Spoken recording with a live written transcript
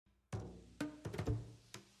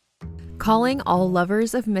Calling all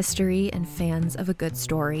lovers of mystery and fans of a good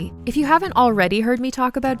story. If you haven't already heard me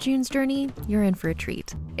talk about June's Journey, you're in for a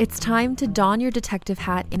treat. It's time to don your detective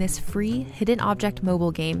hat in this free hidden object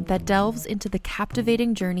mobile game that delves into the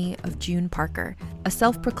captivating journey of June Parker, a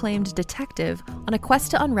self-proclaimed detective on a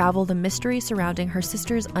quest to unravel the mystery surrounding her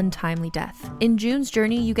sister's untimely death. In June's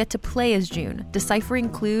Journey, you get to play as June, deciphering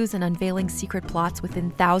clues and unveiling secret plots within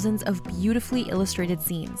thousands of beautifully illustrated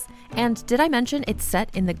scenes. And did I mention it's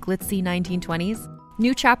set in the glitzy 1920s?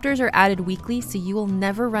 New chapters are added weekly, so you will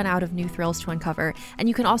never run out of new thrills to uncover, and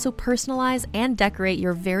you can also personalize and decorate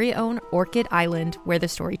your very own Orchid Island where the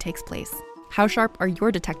story takes place. How sharp are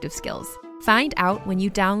your detective skills? Find out when you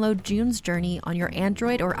download June's Journey on your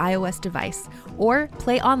Android or iOS device, or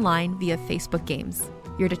play online via Facebook Games.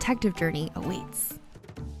 Your detective journey awaits.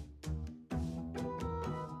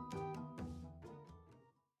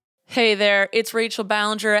 Hey there, it's Rachel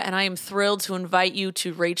Ballinger, and I am thrilled to invite you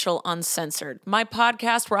to Rachel Uncensored, my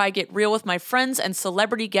podcast where I get real with my friends and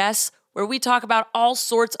celebrity guests, where we talk about all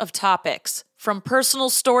sorts of topics. From personal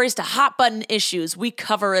stories to hot-button issues, we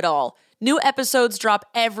cover it all. New episodes drop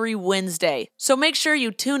every Wednesday, so make sure you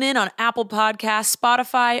tune in on Apple Podcasts,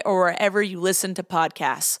 Spotify, or wherever you listen to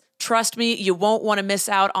podcasts. Trust me, you won't want to miss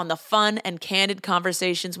out on the fun and candid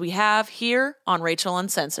conversations we have here on Rachel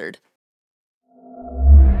Uncensored.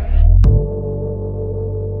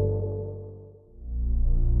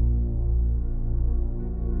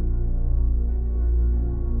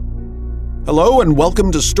 Hello and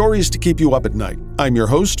welcome to Stories to Keep You Up at Night. I'm your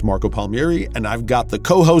host, Marco Palmieri, and I've got the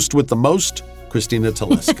co-host with the most, Christina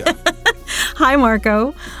Teleska. Hi,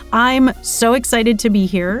 Marco. I'm so excited to be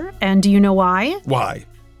here, and do you know why? Why?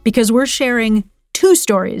 Because we're sharing 2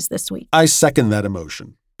 stories this week. I second that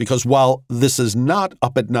emotion, because while this is not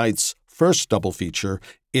Up at Night's first double feature,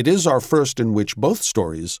 it is our first in which both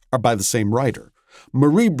stories are by the same writer.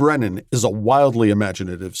 Marie Brennan is a wildly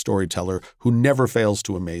imaginative storyteller who never fails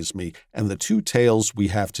to amaze me, and the 2 tales we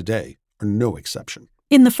have today are no exception.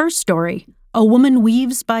 In the first story, a woman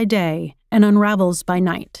weaves by day and unravels by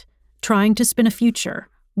night, trying to spin a future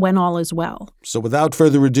when all is well. So without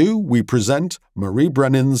further ado, we present Marie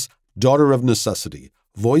Brennan's Daughter of Necessity,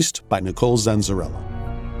 voiced by Nicole Zanzarella.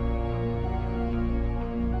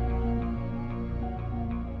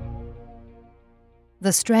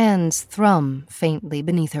 The strands thrum faintly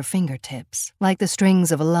beneath her fingertips, like the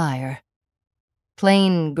strings of a lyre.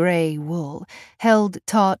 Plain gray wool, held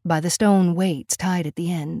taut by the stone weights tied at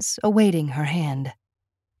the ends, awaiting her hand.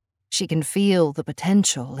 She can feel the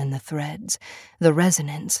potential in the threads, the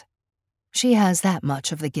resonance. She has that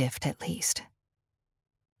much of the gift, at least.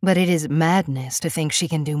 But it is madness to think she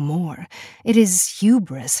can do more. It is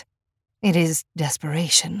hubris. It is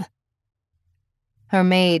desperation. Her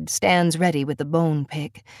maid stands ready with the bone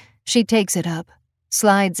pick. She takes it up,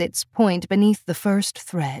 slides its point beneath the first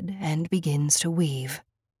thread, and begins to weave.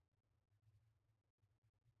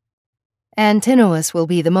 Antinous will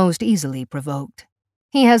be the most easily provoked.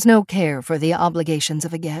 He has no care for the obligations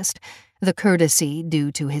of a guest, the courtesy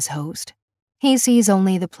due to his host. He sees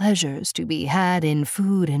only the pleasures to be had in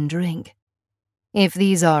food and drink. If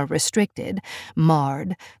these are restricted,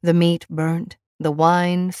 marred, the meat burnt, the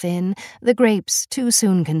wine thin, the grapes too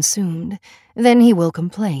soon consumed, then he will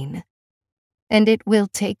complain. And it will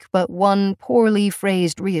take but one poorly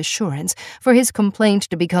phrased reassurance for his complaint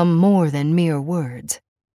to become more than mere words.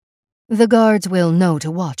 The guards will know to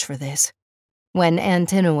watch for this. When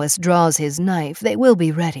Antinous draws his knife, they will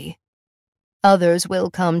be ready. Others will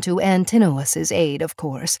come to Antinous's aid, of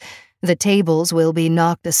course. The tables will be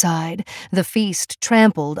knocked aside, the feast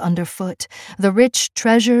trampled underfoot, the rich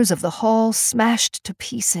treasures of the hall smashed to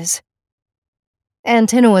pieces.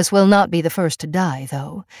 Antinous will not be the first to die,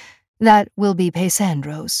 though. That will be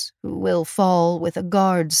Paisandros, who will fall with a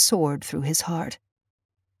guard's sword through his heart.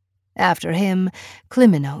 After him,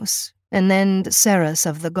 Clymenos, and then Ceres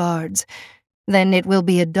of the guards. Then it will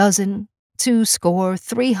be 12, 200,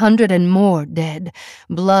 300 and more dead,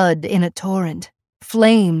 blood in a torrent.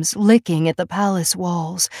 Flames licking at the palace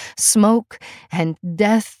walls, smoke and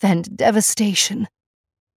death and devastation.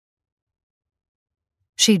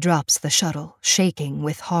 She drops the shuttle, shaking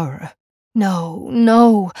with horror. No,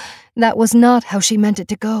 no, that was not how she meant it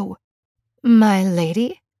to go. My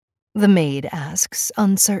lady? The maid asks,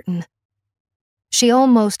 uncertain. She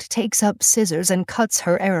almost takes up scissors and cuts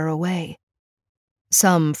her error away.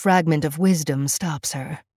 Some fragment of wisdom stops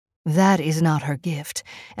her. That is not her gift,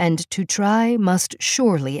 and to try must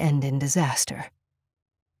surely end in disaster.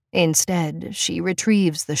 Instead, she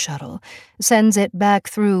retrieves the shuttle, sends it back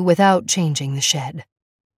through without changing the shed,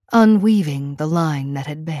 unweaving the line that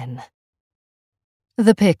had been.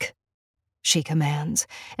 The pick. she commands,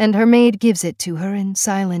 and her maid gives it to her in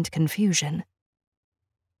silent confusion.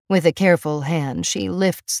 With a careful hand, she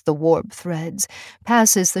lifts the warp threads,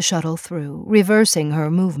 passes the shuttle through, reversing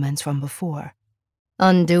her movements from before,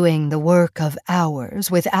 undoing the work of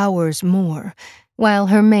hours with hours more, while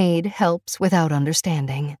her maid helps without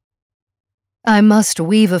understanding. I must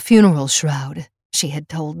weave a funeral shroud, she had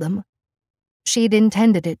told them. She'd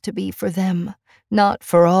intended it to be for them, not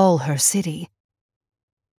for all her city.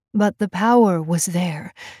 But the power was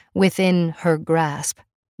there, within her grasp,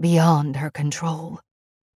 beyond her control.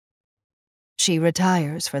 She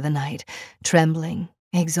retires for the night, trembling,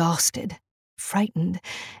 exhausted, frightened,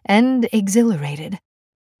 and exhilarated.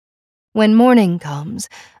 When morning comes,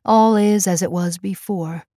 all is as it was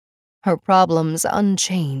before, her problems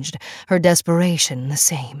unchanged, her desperation the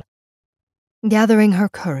same. Gathering her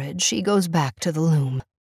courage, she goes back to the loom.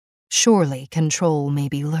 Surely control may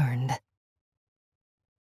be learned.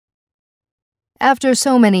 After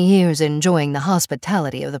so many years enjoying the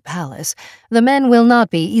hospitality of the palace, the men will not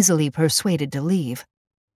be easily persuaded to leave.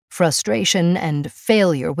 Frustration and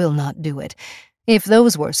failure will not do it. If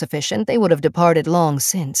those were sufficient, they would have departed long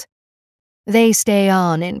since. They stay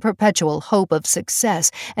on in perpetual hope of success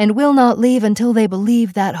and will not leave until they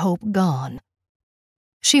believe that hope gone.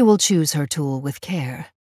 She will choose her tool with care.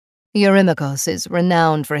 Eurymachus is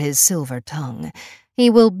renowned for his silver tongue. He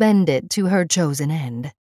will bend it to her chosen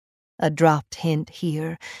end. A dropped hint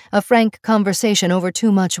here, a frank conversation over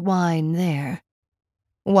too much wine there.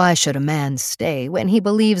 Why should a man stay when he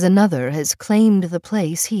believes another has claimed the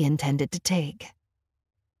place he intended to take?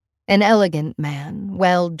 An elegant man,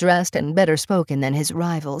 well-dressed and better spoken than his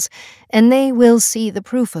rivals, and they will see the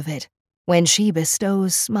proof of it when she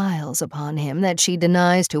bestows smiles upon him that she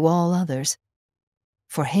denies to all others.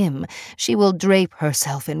 For him, she will drape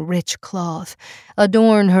herself in rich cloth,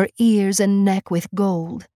 adorn her ears and neck with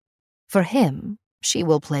gold. For him, she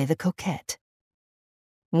will play the coquette.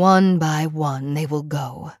 One by one they will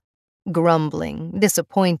go, grumbling,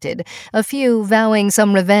 disappointed, a few vowing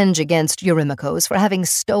some revenge against Eurymachus for having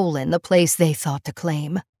stolen the place they thought to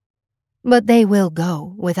claim. But they will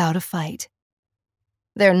go without a fight.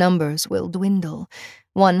 Their numbers will dwindle,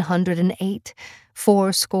 108,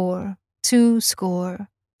 80, 20,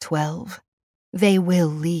 12. They will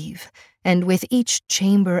leave, and with each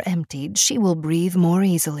chamber emptied, she will breathe more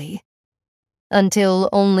easily. Until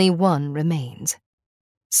only one remains.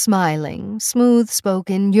 Smiling,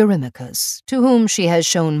 smooth-spoken Eurymachus, to whom she has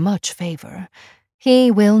shown much favor.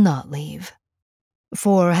 He will not leave.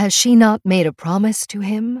 For has she not made a promise to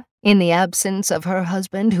him, in the absence of her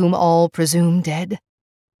husband whom all presume dead?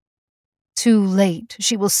 Too late,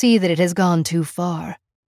 she will see that it has gone too far.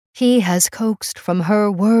 He has coaxed from her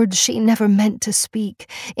words she never meant to speak,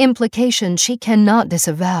 implications she cannot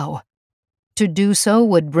disavow. To do so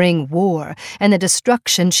would bring war and the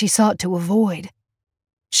destruction she sought to avoid.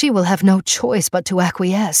 She will have no choice but to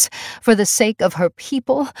acquiesce, for the sake of her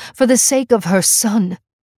people, for the sake of her son.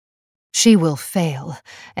 She will fail,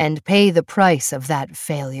 and pay the price of that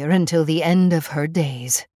failure until the end of her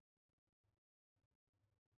days.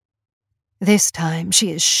 This time she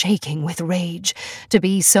is shaking with rage. To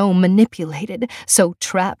be so manipulated, so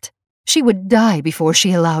trapped, she would die before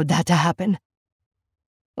she allowed that to happen.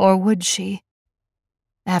 Or would she?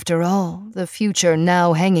 After all, the future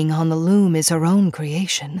now hanging on the loom is her own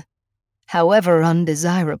creation. However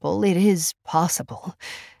undesirable, it is possible.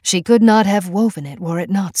 She could not have woven it were it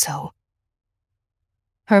not so.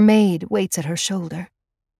 Her maid waits at her shoulder.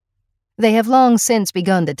 They have long since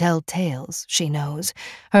begun to tell tales, she knows,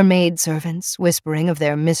 her maidservants whispering of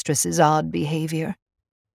their mistress's odd behavior.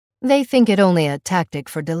 They think it only a tactic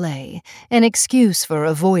for delay, an excuse for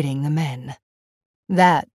avoiding the men.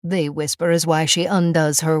 That, they whisper, is why she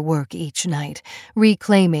undoes her work each night,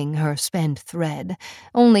 reclaiming her spent thread,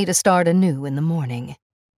 only to start anew in the morning.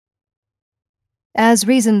 As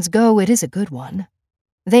reasons go, it is a good one.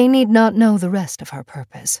 They need not know the rest of her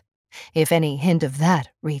purpose. If any hint of that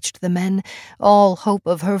reached the men, all hope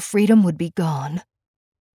of her freedom would be gone.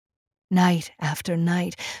 Night after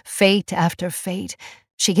night, fate after fate,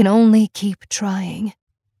 she can only keep trying.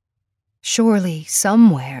 Surely,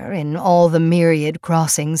 somewhere in all the myriad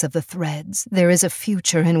crossings of the threads, there is a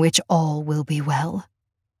future in which all will be well.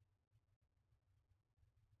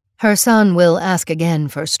 Her son will ask again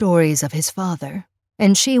for stories of his father,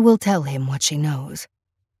 and she will tell him what she knows.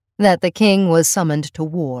 That the king was summoned to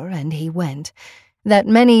war, and he went. That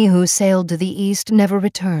many who sailed to the east never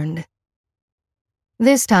returned.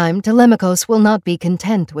 This time, Telemachus will not be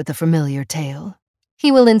content with the familiar tale.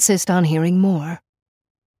 He will insist on hearing more.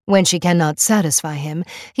 When she cannot satisfy him,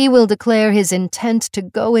 he will declare his intent to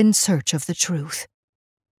go in search of the truth.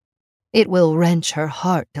 It will wrench her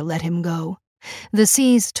heart to let him go. The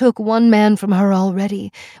seas took one man from her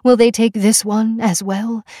already. Will they take this one as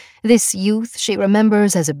well? This youth she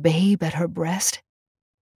remembers as a babe at her breast?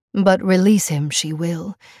 But release him she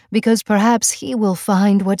will, because perhaps he will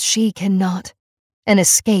find what she cannot. An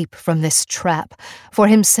escape from this trap, for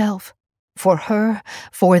himself, for her,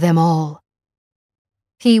 for them all.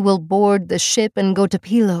 He will board the ship and go to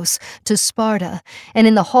Pylos, to Sparta, and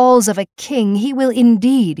in the halls of a king he will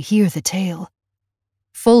indeed hear the tale.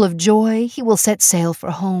 Full of joy, he will set sail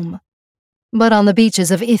for home. But on the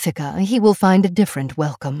beaches of Ithaca he will find a different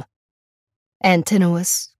welcome.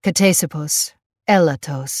 Antinous, Ctesippus,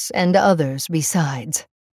 Elatos, and others besides,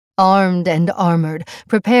 armed and armored,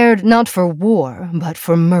 prepared not for war, but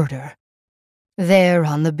for murder. There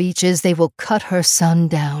on the beaches they will cut her son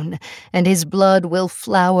down, and his blood will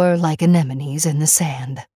flower like anemones in the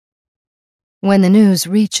sand. When the news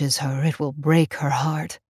reaches her, it will break her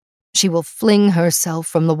heart. She will fling herself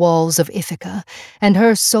from the walls of Ithaca, and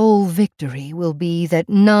her sole victory will be that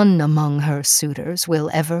none among her suitors will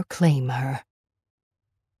ever claim her.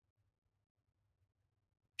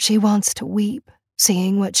 She wants to weep,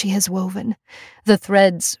 seeing what she has woven. The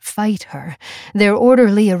threads fight her, their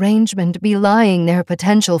orderly arrangement belying their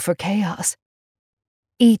potential for chaos.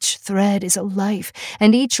 Each thread is a life,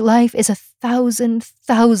 and each life is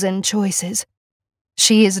 1,000,000 choices.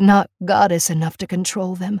 She is not goddess enough to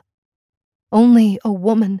control them. Only a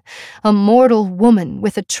woman, a mortal woman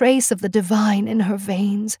with a trace of the divine in her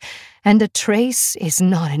veins, and a trace is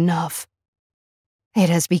not enough. It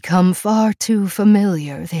has become far too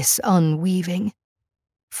familiar, this unweaving.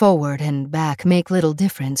 Forward and back make little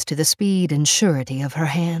difference to the speed and surety of her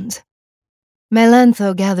hands.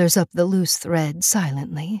 Melantho gathers up the loose thread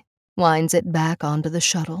silently, winds it back onto the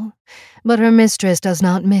shuttle, but her mistress does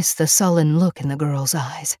not miss the sullen look in the girl's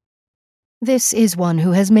eyes. This is one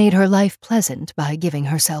who has made her life pleasant by giving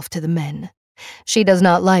herself to the men. She does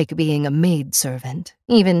not like being a maidservant,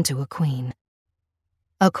 even to a queen.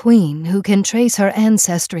 A queen who can trace her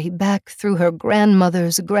ancestry back through her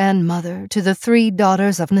grandmother's grandmother to the 3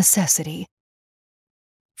 daughters of necessity.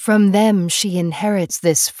 From them she inherits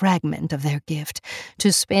this fragment of their gift,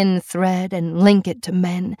 to spin thread and link it to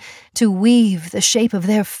men, to weave the shape of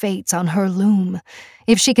their fates on her loom,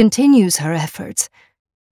 if she continues her efforts.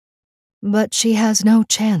 But she has no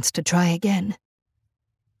chance to try again.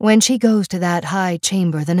 When she goes to that high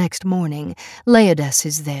chamber the next morning, Laodice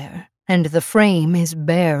is there, and the frame is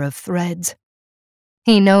bare of threads.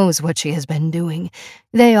 He knows what she has been doing.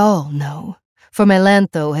 They all know, for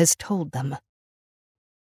Melantho has told them.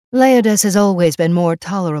 Laodice has always been more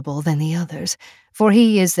tolerable than the others, for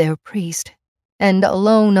he is their priest, and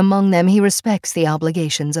alone among them he respects the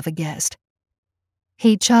obligations of a guest.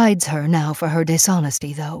 He chides her now for her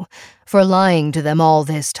dishonesty, though, for lying to them all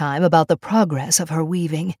this time about the progress of her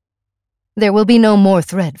weaving. There will be no more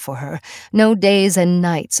thread for her, no days and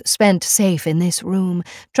nights spent safe in this room,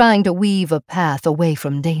 trying to weave a path away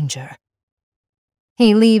from danger.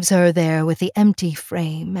 He leaves her there with the empty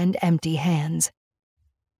frame and empty hands.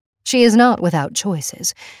 She is not without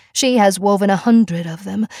choices. She has woven 100 of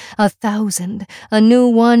them, 1,000, a new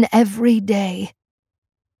one every day.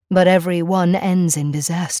 But every one ends in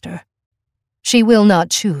disaster. She will not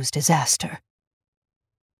choose disaster.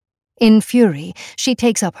 In fury, she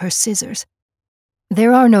takes up her scissors.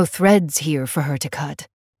 There are no threads here for her to cut.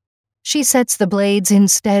 She sets the blades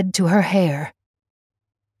instead to her hair.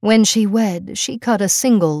 When she wed, she cut a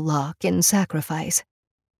single lock in sacrifice.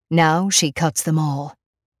 Now she cuts them all.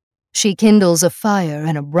 She kindles a fire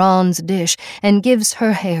in a bronze dish and gives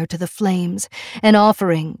her hair to the flames, an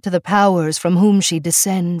offering to the powers from whom she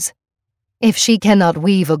descends. If she cannot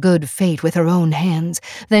weave a good fate with her own hands,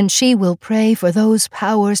 then she will pray for those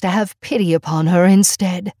powers to have pity upon her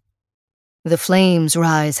instead. The flames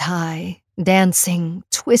rise high, dancing,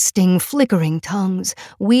 twisting, flickering tongues,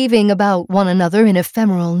 weaving about one another in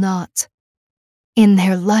ephemeral knots. In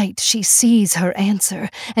their light she sees her answer,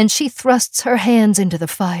 and she thrusts her hands into the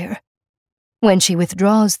fire. When she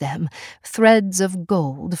withdraws them, threads of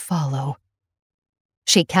gold follow.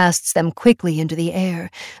 She casts them quickly into the air,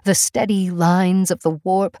 the steady lines of the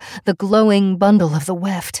warp, the glowing bundle of the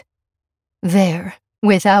weft. There,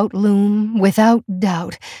 without loom, without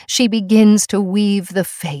doubt, she begins to weave the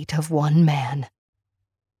fate of one man.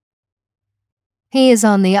 He is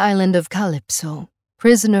on the island of Calypso,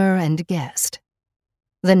 prisoner and guest.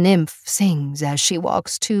 The nymph sings as she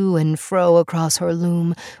walks to and fro across her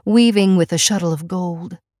loom, weaving with a shuttle of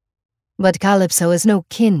gold. But Calypso is no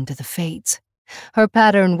kin to the fates. Her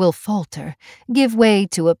pattern will falter, give way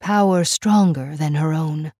to a power stronger than her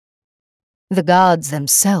own. The gods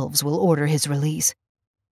themselves will order his release.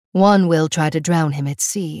 One will try to drown him at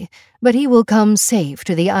sea, but he will come safe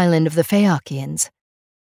to the island of the Phaeacians.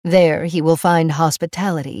 There he will find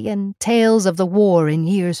hospitality and tales of the war in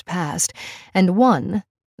years past, and one,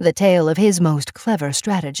 the tale of his most clever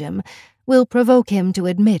stratagem, will provoke him to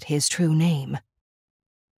admit his true name.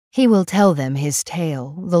 He will tell them his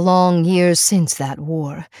tale, the long years since that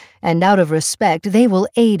war, and out of respect they will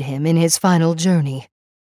aid him in his final journey.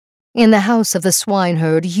 In the house of the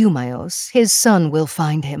swineherd Eumaeus, his son will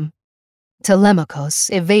find him. Telemachus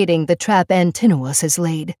evading the trap Antinous has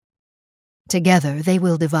laid. Together they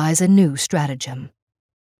will devise a new stratagem.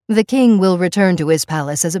 The king will return to his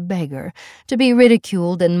palace as a beggar, to be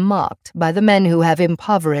ridiculed and mocked by the men who have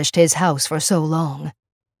impoverished his house for so long.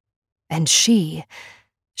 And she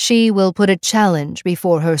will put a challenge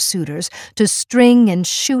before her suitors to string and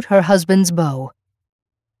shoot her husband's bow.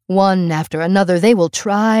 One after another they will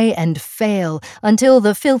try and fail until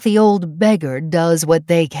the filthy old beggar does what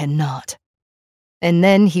they cannot. And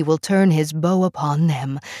then he will turn his bow upon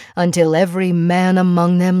them until every man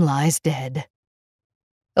among them lies dead.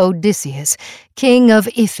 Odysseus, king of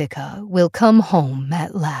Ithaca, will come home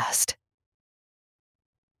at last.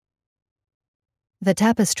 The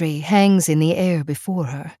tapestry hangs in the air before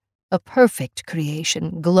her, a perfect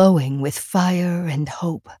creation glowing with fire and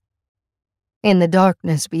hope. In the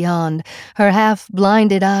darkness beyond, her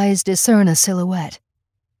half-blinded eyes discern a silhouette.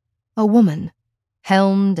 A woman,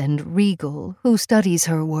 helmed and regal, who studies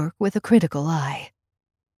her work with a critical eye.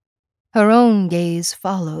 Her own gaze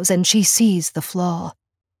follows, and she sees the flaw.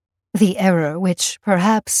 The error which,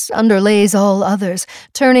 perhaps, underlays all others,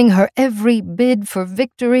 turning her every bid for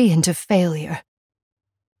victory into failure.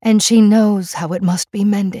 And she knows how it must be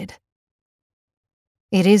mended.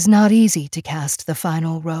 It is not easy to cast the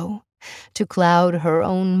final row, to cloud her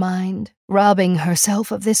own mind, robbing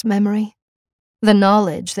herself of this memory, the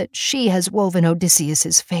knowledge that she has woven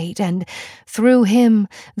Odysseus's fate, and, through him,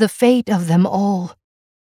 the fate of them all.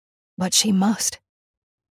 But she must.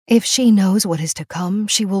 If she knows what is to come,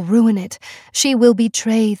 she will ruin it. She will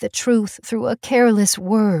betray the truth through a careless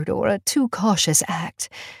word or a too cautious act.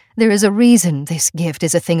 There is a reason this gift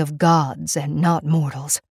is a thing of gods and not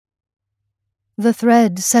mortals. The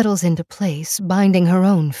thread settles into place, binding her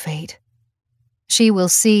own fate. She will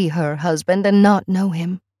see her husband and not know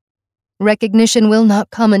him. Recognition will not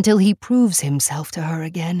come until he proves himself to her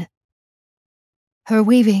again. Her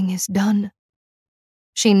weaving is done.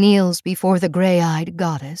 She kneels before the gray-eyed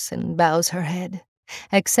goddess and bows her head,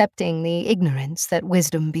 accepting the ignorance that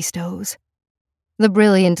wisdom bestows. The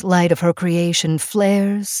brilliant light of her creation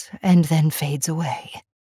flares and then fades away.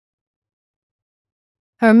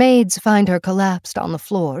 Her maids find her collapsed on the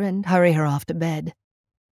floor and hurry her off to bed.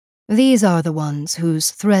 These are the ones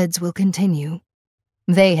whose threads will continue.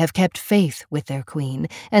 They have kept faith with their queen,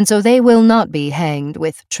 and so they will not be hanged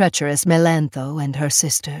with treacherous Melantho and her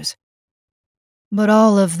sisters. But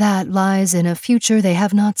all of that lies in a future they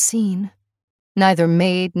have not seen. Neither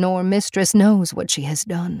maid nor mistress knows what she has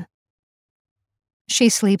done. She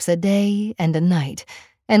sleeps a day and a night,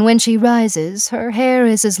 and when she rises, her hair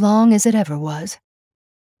is as long as it ever was.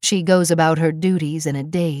 She goes about her duties in a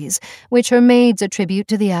daze, which her maids attribute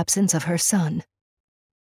to the absence of her son.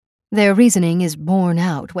 Their reasoning is borne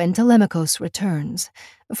out when Telemachus returns,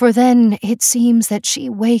 for then it seems that she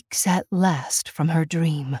wakes at last from her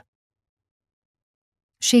dream.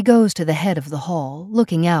 She goes to the head of the hall,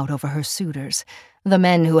 looking out over her suitors, the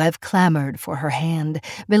men who have clamored for her hand,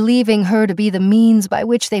 believing her to be the means by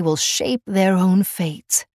which they will shape their own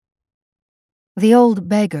fates. The old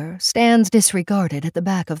beggar stands disregarded at the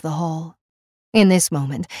back of the hall. In this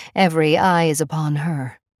moment, every eye is upon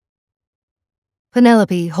her.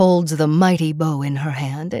 Penelope holds the mighty bow in her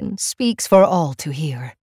hand and speaks for all to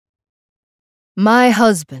hear. My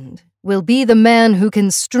husband will be the man who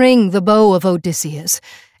can string the bow of Odysseus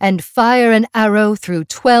and fire an arrow through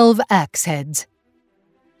 12 axe heads.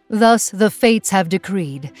 Thus the fates have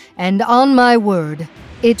decreed, and on my word,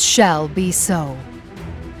 it shall be so.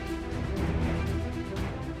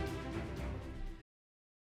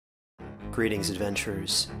 Greetings,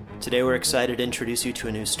 adventurers. Today we're excited to introduce you to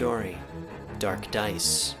a new story, Dark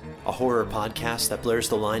Dice, a horror podcast that blurs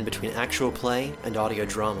the line between actual play and audio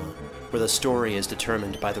drama, where the story is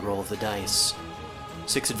determined by the roll of the dice.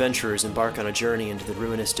 6 adventurers embark on a journey into the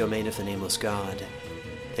ruinous domain of the Nameless God.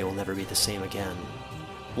 They will never be the same again.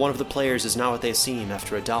 One of the players is not what they seem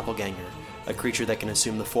after a doppelganger, a creature that can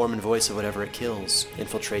assume the form and voice of whatever it kills,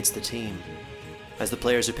 infiltrates the team. As the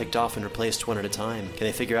players are picked off and replaced one at a time, can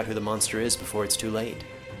they figure out who the monster is before it's too late?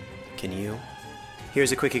 Can you?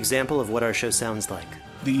 Here's a quick example of what our show sounds like.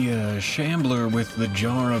 The shambler with the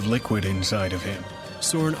jar of liquid inside of him.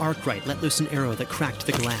 Soren Arkwright let loose an arrow that cracked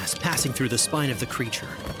the glass, passing through the spine of the creature.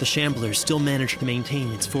 The shambler still managed to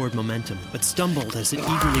maintain its forward momentum, but stumbled as it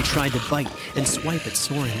eagerly tried to bite and swipe at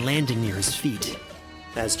Soren, landing near his feet.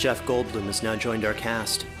 As Jeff Goldblum has now joined our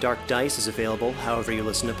cast, Dark Dice is available however you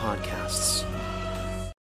listen to podcasts.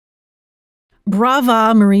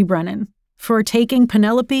 Brava, Marie Brennan, for taking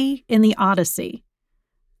Penelope in the Odyssey,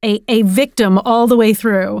 a victim all the way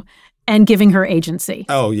through, and giving her agency.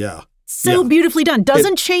 Oh, yeah. So beautifully done.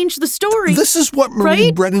 Doesn't change the story. This is what Marie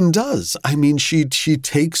right? Brennan does. I mean, she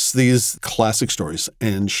takes these classic stories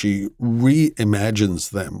and she reimagines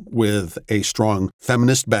them with a strong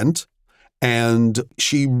feminist bent, and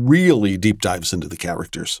she really deep dives into the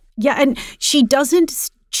characters. Yeah, and she doesn't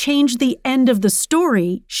change the end of the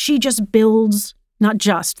story. She just builds,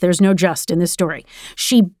 there's no just in this story.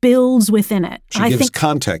 She builds within it. She gives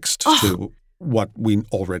context to what we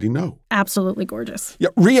already know. Absolutely gorgeous. Yeah,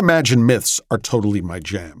 reimagined myths are totally my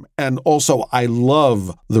jam. And also, I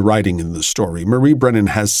love the writing in the story. Marie Brennan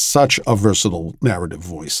has such a versatile narrative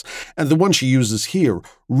voice. And the one she uses here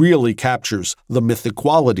really captures the mythic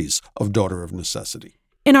qualities of Daughter of Necessity.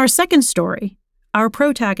 In our second story, our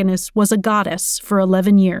protagonist was a goddess for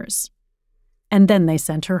 11 years. And then they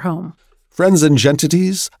sent her home. Friends and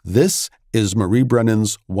Gentities, this is Marie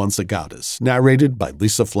Brennan's Once a Goddess, narrated by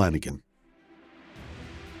Lisa Flanagan.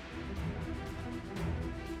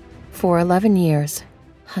 For 11 years,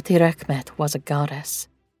 Hatirekmet was a goddess.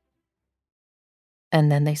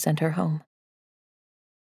 And then they sent her home.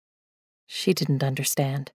 She didn't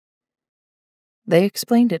understand. They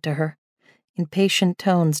explained it to her, in patient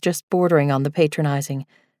tones just bordering on the patronizing,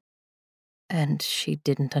 and she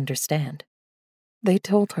didn't understand. They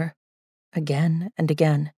told her, again and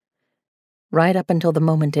again, right up until the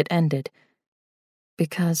moment it ended,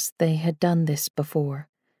 because they had done this before.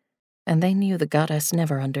 And they knew the goddess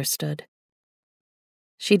never understood.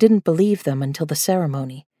 She didn't believe them until the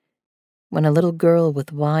ceremony, when a little girl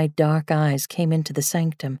with wide, dark eyes came into the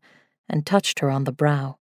sanctum and touched her on the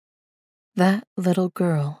brow. That little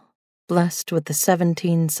girl, blessed with the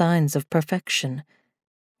 17 signs of perfection,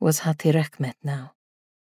 was Hatirekmet now.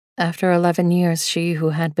 After 11 years, she who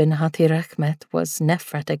had been Hatirekmet was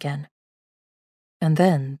Nefret again. And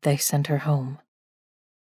then they sent her home.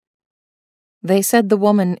 They said the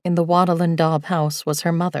woman in the Wattle and Daub house was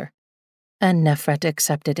her mother, and Nefret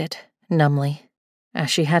accepted it, numbly,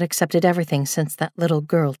 as she had accepted everything since that little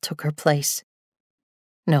girl took her place.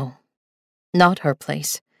 No, not her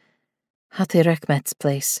place. Hatirekmet's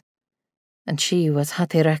place. And she was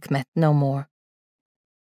Hatirekmet no more.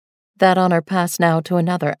 That honor passed now to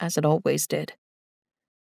another, as it always did.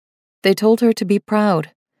 They told her to be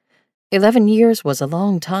proud. 11 years was a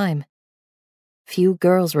long time. Few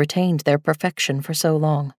girls retained their perfection for so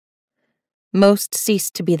long. Most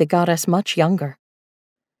ceased to be the goddess much younger.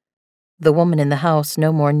 The woman in the house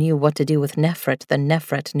no more knew what to do with Nefret than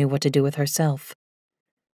Nefret knew what to do with herself.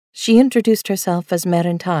 She introduced herself as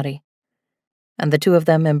Merentari, and the two of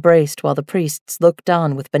them embraced while the priests looked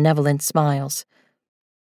on with benevolent smiles.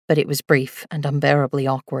 But it was brief and unbearably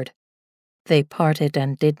awkward. They parted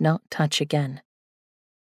and did not touch again.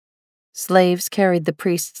 Slaves carried the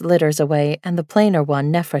priests' litters away, and the plainer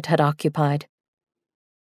one Nefret had occupied.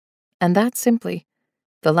 And that simply,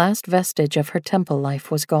 the last vestige of her temple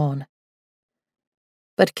life was gone.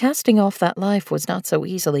 But casting off that life was not so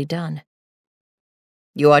easily done.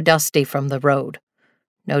 "You are dusty from the road.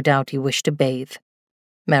 No doubt you wish to bathe,"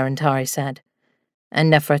 Merentari said,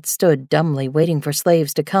 and Nefret stood dumbly waiting for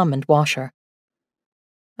slaves to come and wash her.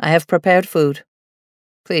 "I have prepared food.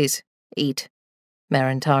 Please, eat,"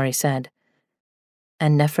 Merentari said,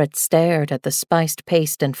 and Nefret stared at the spiced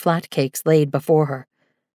paste and flat cakes laid before her,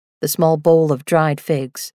 the small bowl of dried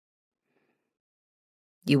figs.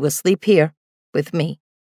 "You will sleep here, with me,"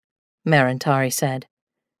 Merentari said,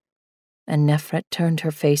 and Nefret turned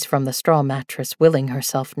her face from the straw mattress, willing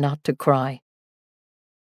herself not to cry.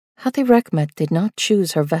 Hatirekmet did not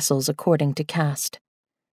choose her vessels according to caste.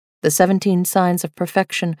 The 17 signs of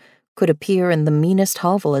perfection could appear in the meanest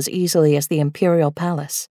hovel as easily as the imperial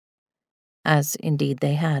palace, as indeed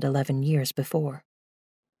they had 11 years before.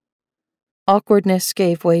 Awkwardness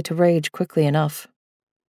gave way to rage quickly enough.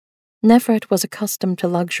 Nefret was accustomed to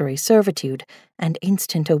luxury, servitude, and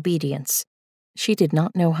instant obedience. She did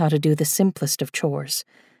not know how to do the simplest of chores,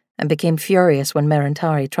 and became furious when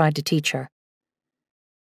Merentari tried to teach her.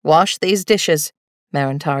 "Wash these dishes,"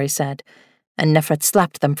 Merentari said, and Nefret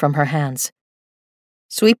slapped them from her hands.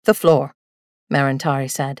 "Sweep the floor," Merentari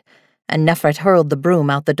said, and Nefret hurled the broom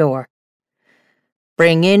out the door.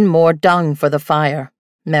 "Bring in more dung for the fire,"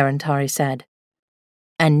 Merentari said,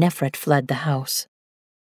 and Nefret fled the house.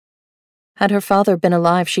 Had her father been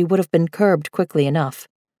alive, she would have been curbed quickly enough.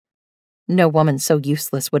 No woman so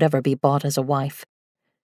useless would ever be bought as a wife.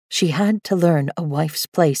 She had to learn a wife's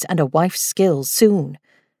place and a wife's skills soon,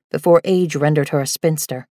 before age rendered her a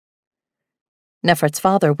spinster. Nefret's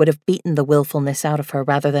father would have beaten the willfulness out of her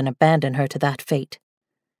rather than abandon her to that fate.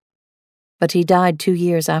 But he died 2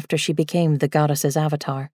 years after she became the goddess's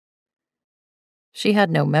avatar. She had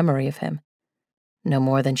no memory of him, no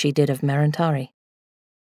more than she did of Merentari.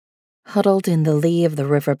 Huddled in the lee of the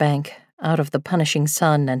river bank, out of the punishing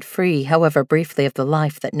sun and free, however briefly, of the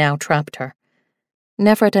life that now trapped her,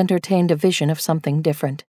 Nefret entertained a vision of something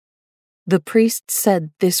different. The priest said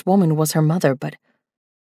this woman was her mother, but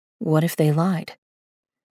what if they lied?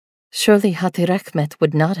 Surely Hatirechmet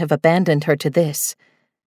would not have abandoned her to this,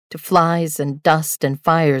 to flies and dust and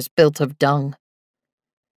fires built of dung.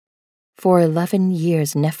 For 11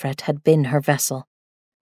 years Nefret had been her vessel.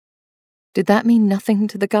 Did that mean nothing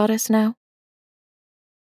to the goddess now?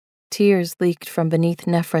 Tears leaked from beneath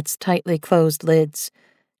Nefret's tightly closed lids,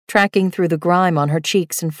 tracking through the grime on her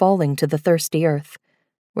cheeks and falling to the thirsty earth,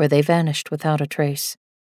 where they vanished without a trace.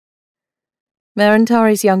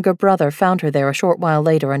 Merentari's younger brother found her there a short while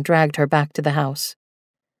later and dragged her back to the house.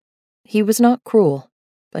 He was not cruel,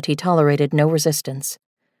 but he tolerated no resistance,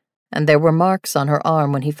 and there were marks on her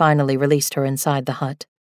arm when he finally released her inside the hut.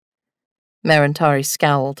 Merentari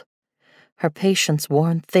scowled, her patience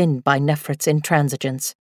worn thin by Nefret's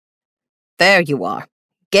intransigence. "There you are.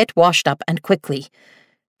 Get washed up and quickly.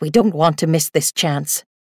 We don't want to miss this chance."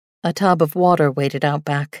 A tub of water waited out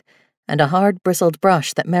back, and a hard bristled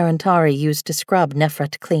brush that Merentari used to scrub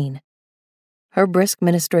Nefret clean. Her brisk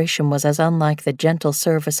ministration was as unlike the gentle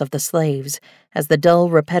service of the slaves as the dull,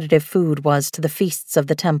 repetitive food was to the feasts of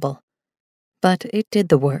the temple. But it did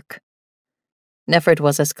the work. Nefret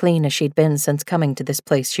was as clean as she'd been since coming to this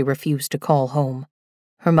place she refused to call home.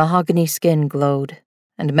 Her mahogany skin glowed,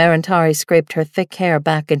 and Merentari scraped her thick hair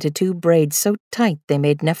back into 2 braids so tight they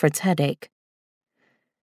made Nefret's head ache.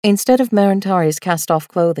 Instead of Merentari's cast-off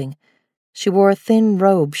clothing, she wore a thin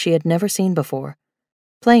robe she had never seen before,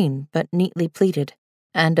 plain but neatly pleated,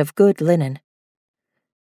 and of good linen.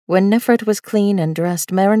 When Nefret was clean and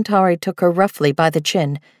dressed, Merentari took her roughly by the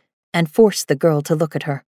chin and forced the girl to look at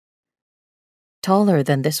her. Taller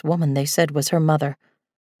than this woman they said was her mother,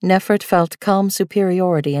 Nefret felt calm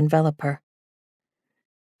superiority envelop her.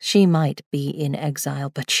 She might be in exile,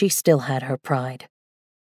 but she still had her pride.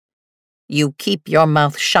 "You keep your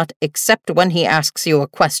mouth shut except when he asks you a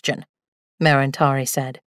question," Merentari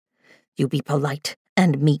said. "You be polite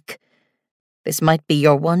and meek. This might be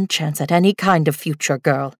your one chance at any kind of future,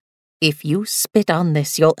 girl. If you spit on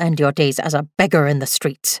this, you'll end your days as a beggar in the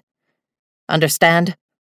streets. Understand?"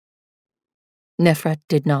 Nefret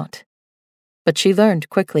did not, but she learned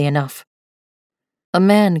quickly enough. A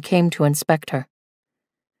man came to inspect her.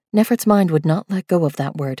 Nefret's mind would not let go of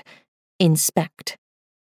that word, inspect,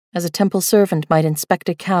 as a temple servant might inspect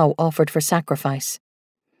a cow offered for sacrifice.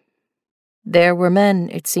 There were men,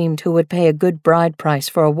 it seemed, who would pay a good bride price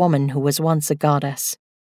for a woman who was once a goddess.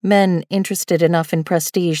 Men interested enough in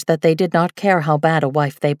prestige that they did not care how bad a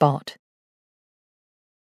wife they bought.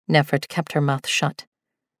 Nefret kept her mouth shut,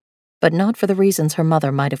 but not for the reasons her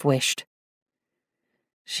mother might have wished.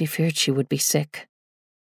 She feared she would be sick.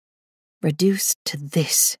 Reduced to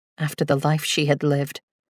this after the life she had lived.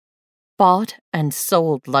 Bought and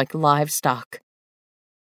sold like livestock.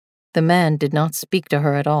 The man did not speak to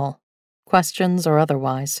her at all, questions or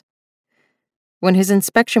otherwise. When his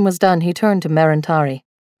inspection was done, he turned to Merentari.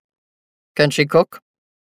 "Can she cook?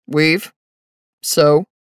 Weave? Sew?"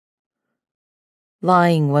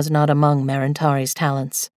 Lying was not among Merentari's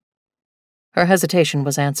talents. Her hesitation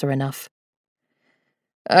was answer enough.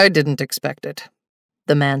 "I didn't expect it,"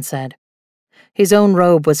 the man said. His own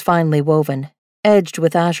robe was finely woven, edged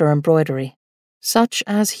with azure embroidery, such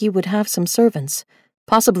as he would have some servants,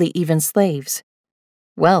 possibly even slaves.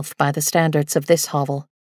 Wealth by the standards of this hovel.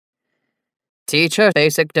 "Teach her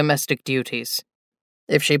basic domestic duties.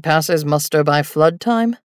 If she passes muster by flood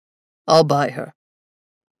time, I'll buy her."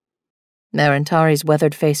 Merentari's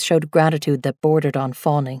weathered face showed gratitude that bordered on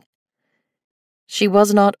fawning. She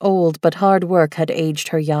was not old, but hard work had aged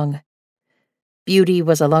her young. Beauty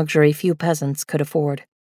was a luxury few peasants could afford.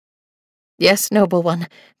 "Yes, noble one,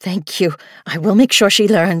 thank you. I will make sure she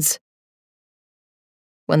learns."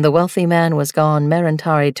 When the wealthy man was gone,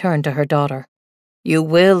 Merentari turned to her daughter. "You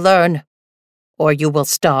will learn, or you will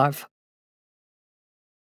starve."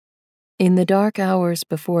 In the dark hours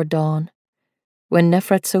before dawn, when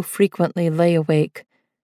Nefret so frequently lay awake,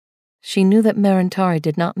 she knew that Merentari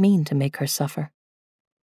did not mean to make her suffer.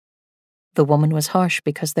 The woman was harsh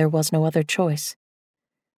because there was no other choice.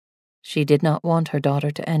 She did not want her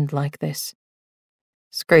daughter to end like this,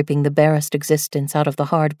 scraping the barest existence out of the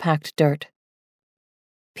hard-packed dirt.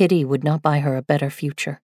 Pity would not buy her a better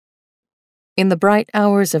future. In the bright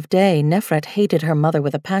hours of day, Nefret hated her mother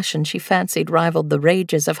with a passion she fancied rivaled the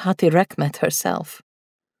rages of Hati-Rekhmet herself.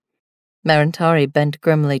 Marantari bent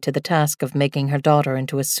grimly to the task of making her daughter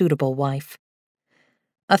into a suitable wife.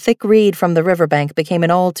 A thick reed from the riverbank became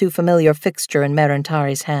an all-too-familiar fixture in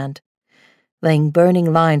Marantari's hand, laying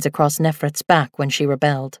burning lines across Nefret's back when she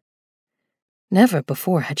rebelled. Never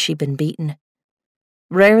before had she been beaten.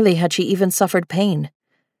 Rarely had she even suffered pain.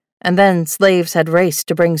 And then slaves had raced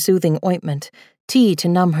to bring soothing ointment, tea to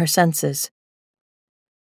numb her senses.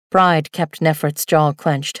 Pride kept Nefret's jaw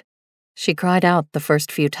clenched. She cried out the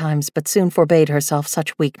first few times, but soon forbade herself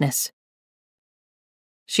such weakness.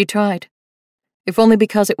 She tried, if only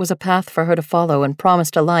because it was a path for her to follow and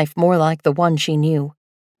promised a life more like the one she knew.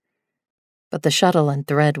 But the shuttle and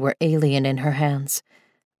thread were alien in her hands,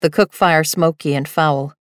 the cook fire smoky and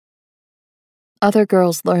foul. Other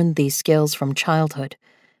girls learned these skills from childhood,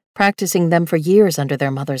 practicing them for years under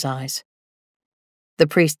their mother's eyes. The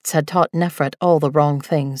priests had taught Nefret all the wrong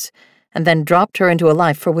things, and then dropped her into a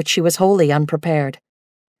life for which she was wholly unprepared.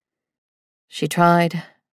 She tried,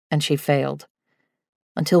 and she failed,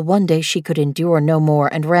 until one day she could endure no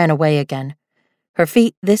more and ran away again, her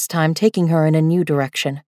feet this time taking her in a new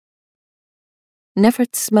direction.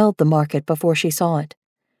 Nefret smelled the market before she saw it,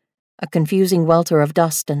 a confusing welter of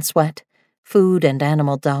dust and sweat, food and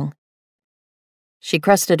animal dung. She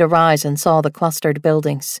crested a rise and saw the clustered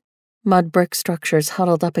buildings, mud brick structures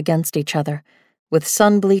huddled up against each other, with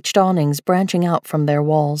sun-bleached awnings branching out from their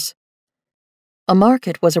walls. A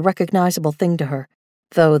market was a recognizable thing to her,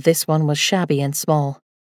 though this one was shabby and small.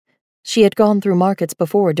 She had gone through markets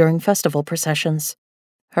before during festival processions.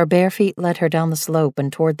 Her bare feet led her down the slope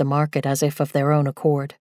and toward the market as if of their own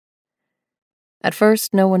accord. At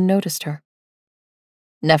first, no one noticed her.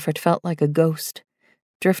 Nefret felt like a ghost,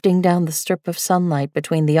 drifting down the strip of sunlight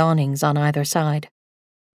between the awnings on either side.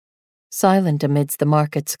 Silent amidst the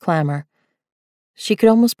market's clamor, she could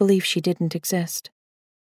almost believe she didn't exist.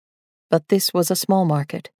 But this was a small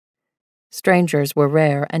market. Strangers were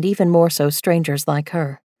rare, and even more so strangers like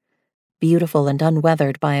her, beautiful and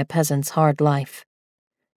unweathered by a peasant's hard life.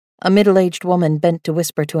 A middle-aged woman bent to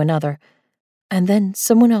whisper to another, and then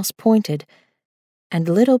someone else pointed, and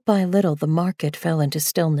little by little the market fell into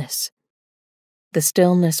stillness. The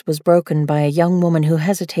stillness was broken by a young woman who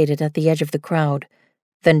hesitated at the edge of the crowd,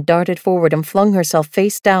 then darted forward and flung herself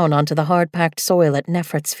face down onto the hard-packed soil at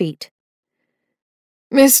Nefret's feet.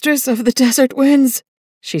 "Mistress of the desert winds,"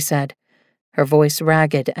 she said, her voice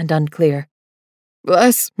ragged and unclear.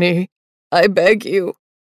 "Bless me, I beg you."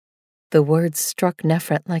 The words struck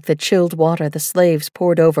Nefret like the chilled water the slaves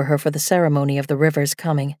poured over her for the ceremony of the river's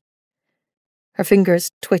coming. Her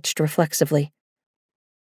fingers twitched reflexively.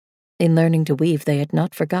 In learning to weave, they had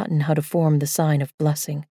not forgotten how to form the sign of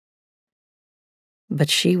blessing. But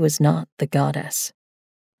she was not the goddess.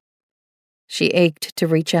 She ached to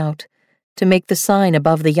reach out, to make the sign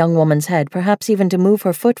above the young woman's head, perhaps even to move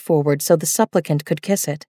her foot forward so the supplicant could kiss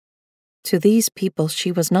it. To these people,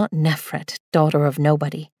 she was not Nefret, daughter of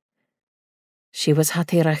nobody. She was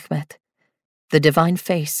Hati-Rekhmet, the divine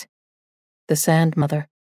face, the Sand Mother.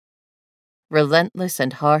 Relentless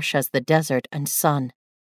and harsh as the desert and sun,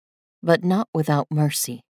 but not without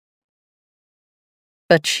mercy.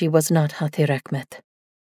 But she was not Hati-Rekhmet.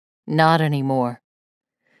 Not anymore.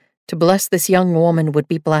 To bless this young woman would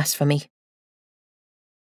be blasphemy.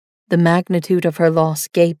 The magnitude of her loss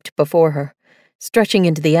gaped before her, stretching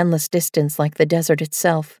into the endless distance like the desert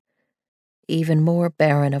itself, even more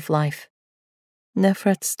barren of life.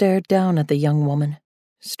 Nefret stared down at the young woman,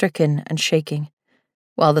 stricken and shaking,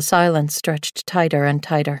 while the silence stretched tighter and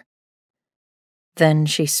tighter. Then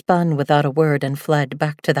she spun without a word and fled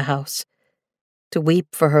back to the house, to weep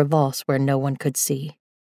for her loss where no one could see.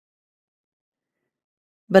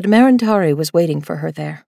 But Marantari was waiting for her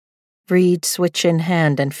there, reed switch in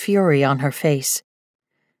hand and fury on her face.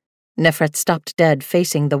 Nefret stopped dead,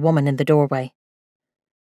 facing the woman in the doorway.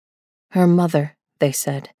 Her mother, they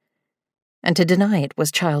said, and to deny it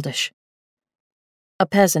was childish. A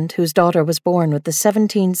peasant whose daughter was born with the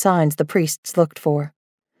 17 signs the priests looked for.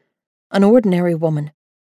 An ordinary woman,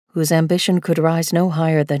 whose ambition could rise no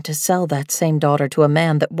higher than to sell that same daughter to a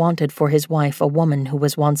man that wanted for his wife a woman who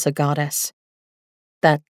was once a goddess.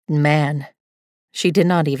 That man, she did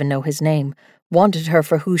not even know his name, wanted her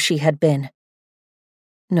for who she had been.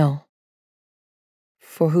 No,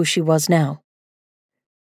 for who she was now.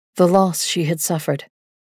 The loss she had suffered.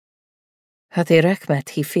 Hati-Rekhmet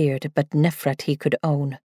he feared, but Nefret he could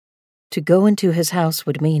own. To go into his house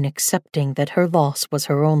would mean accepting that her loss was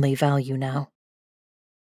her only value now.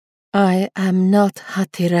 "I am not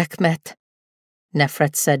Hatirekhmet,"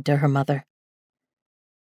 Nefret said to her mother.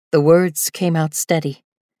 The words came out steady,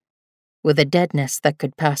 with a deadness that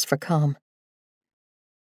could pass for calm.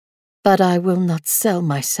 "But I will not sell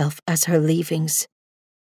myself as her leavings."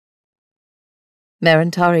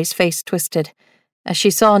 Merentari's face twisted as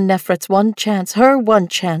she saw Nefret's one chance, her one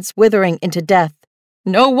chance, withering into death.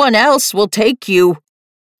 "No one else will take you."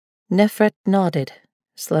 Nefret nodded,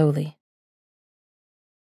 slowly.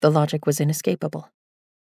 The logic was inescapable.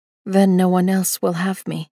 "Then no one else will have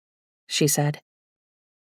me," she said.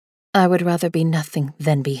 "I would rather be nothing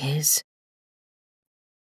than be his."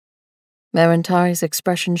 Merentari's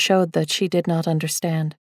expression showed that she did not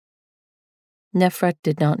understand. Nefret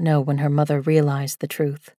did not know when her mother realized the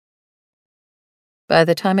truth. By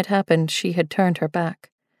the time it happened, she had turned her back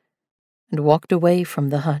and walked away from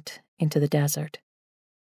the hut into the desert.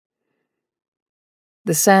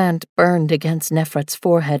 The sand burned against Nefret's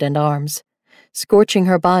forehead and arms, scorching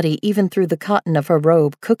her body even through the cotton of her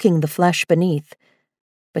robe, cooking the flesh beneath,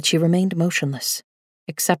 but she remained motionless,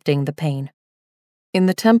 accepting the pain. In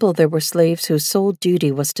the temple there were slaves whose sole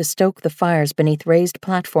duty was to stoke the fires beneath raised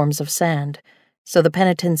platforms of sand, so the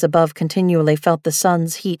penitents above continually felt the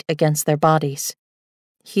sun's heat against their bodies.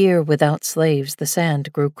 Here, without slaves, the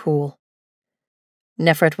sand grew cool.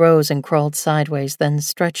 Nefret rose and crawled sideways, then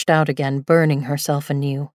stretched out again, burning herself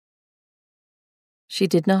anew. She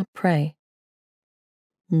did not pray.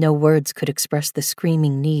 No words could express the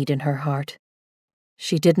screaming need in her heart.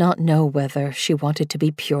 She did not know whether she wanted to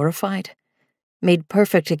be purified, made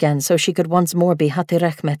perfect again so she could once more be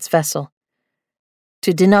Hatirekhmet's vessel,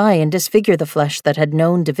 to deny and disfigure the flesh that had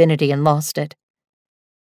known divinity and lost it,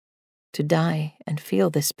 to die and feel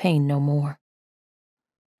this pain no more.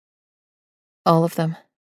 All of them,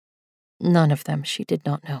 none of them she did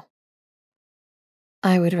not know.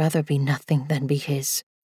 I would rather be nothing than be his.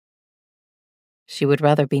 She would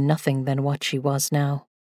rather be nothing than what she was now.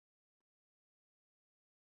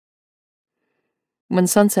 When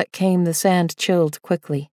sunset came, the sand chilled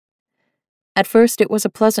quickly. At first it was a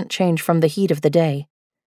pleasant change from the heat of the day.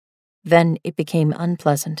 Then it became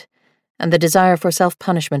unpleasant, and the desire for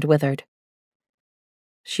self-punishment withered.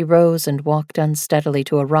 She rose and walked unsteadily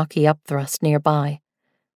to a rocky upthrust nearby,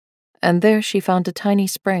 and there she found a tiny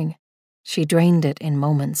spring. She drained it in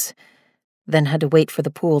moments, then had to wait for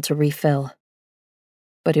the pool to refill.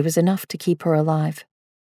 But it was enough to keep her alive.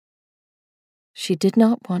 She did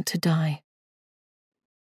not want to die.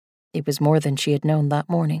 It was more than she had known that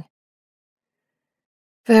morning.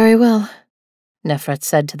 "Very well," Nefret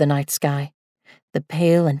said to the night sky, the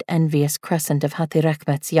pale and envious crescent of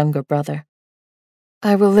Hatirekhmet's younger brother.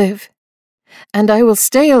 "I will live, and I will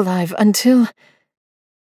stay alive until—"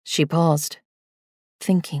 She paused,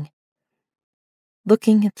 thinking,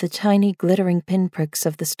 looking at the tiny glittering pinpricks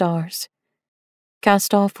of the stars,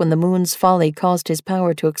 cast off when the moon's folly caused his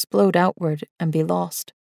power to explode outward and be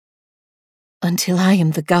lost. "Until I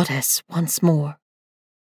am the goddess once more."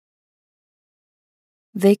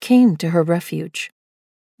 They came to her refuge,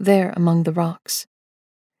 there among the rocks.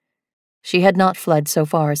 She had not fled so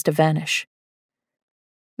far as to vanish.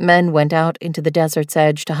 Men went out into the desert's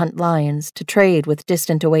edge to hunt lions, to trade with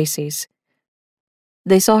distant oases.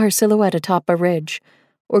 They saw her silhouette atop a ridge,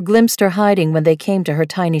 or glimpsed her hiding when they came to her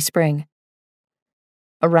tiny spring.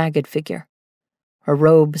 A ragged figure, her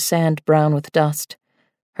robe sand-brown with dust,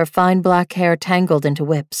 her fine black hair tangled into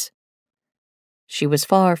whips. She was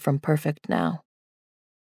far from perfect now.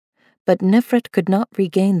 But Nefret could not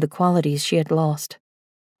regain the qualities she had lost.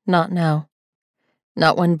 Not now.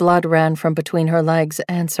 Not when blood ran from between her legs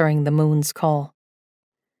answering the moon's call.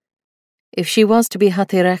 If she was to be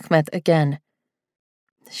Hatirekhmet again,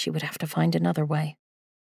 she would have to find another way.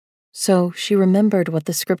 So she remembered what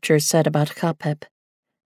the scriptures said about Chapep,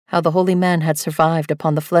 how the holy man had survived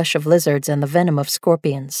upon the flesh of lizards and the venom of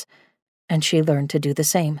scorpions, and she learned to do the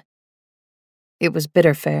same. It was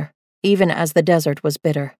bitter fare, even as the desert was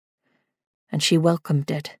bitter, and she welcomed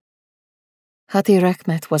it.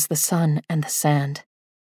 Hatirekhmet was the sun and the sand.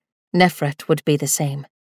 Nefret would be the same.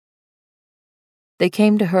 They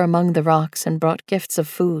came to her among the rocks and brought gifts of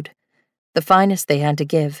food, the finest they had to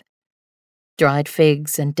give. Dried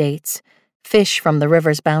figs and dates, fish from the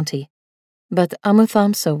river's bounty. But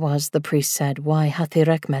Amuthamsa was, the priest said, why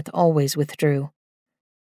Hatirekhmet always withdrew.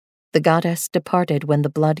 The goddess departed when the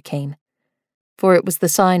blood came, for it was the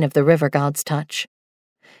sign of the river god's touch.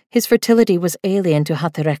 His fertility was alien to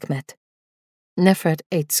Hatirekhmet. Nefret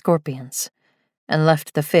ate scorpions, and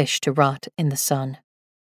left the fish to rot in the sun.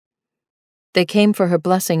 They came for her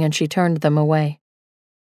blessing and she turned them away.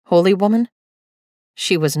 Holy woman?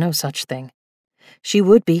 She was no such thing. She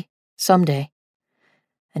would be, someday.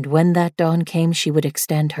 And when that dawn came, she would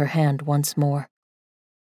extend her hand once more.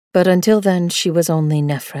 But until then, she was only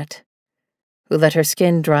Nefret, who let her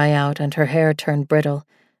skin dry out and her hair turn brittle,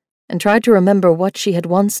 and tried to remember what she had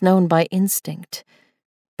once known by instinct,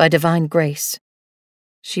 by divine grace.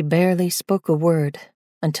 She barely spoke a word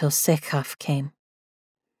until Sekhaf came.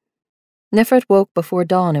 Nefret woke before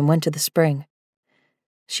dawn and went to the spring.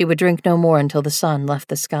 She would drink no more until the sun left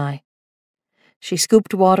the sky. She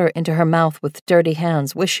scooped water into her mouth with dirty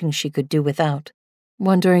hands, wishing she could do without,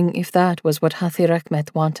 wondering if that was what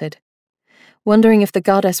Hathirekmet wanted, wondering if the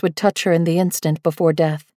goddess would touch her in the instant before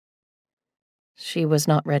death. She was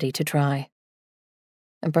not ready to try,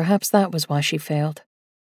 and perhaps that was why she failed.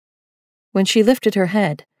 When she lifted her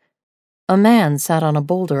head, a man sat on a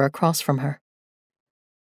boulder across from her.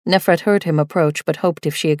 Nefret heard him approach, but hoped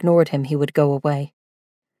if she ignored him he would go away.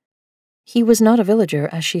 He was not a villager,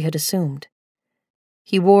 as she had assumed.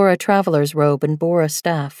 He wore a traveler's robe and bore a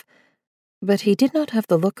staff, but he did not have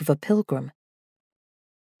the look of a pilgrim.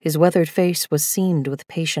 His weathered face was seamed with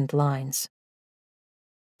patient lines.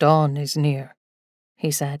 "Dawn is near,"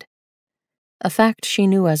 he said, a fact she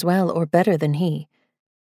knew as well or better than he.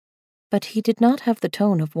 But he did not have the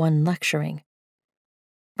tone of one lecturing.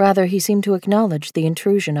 Rather, he seemed to acknowledge the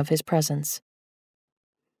intrusion of his presence.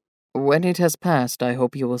 "When it has passed, I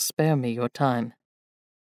hope you will spare me your time."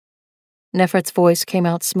 Nefret's voice came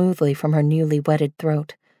out smoothly from her newly wetted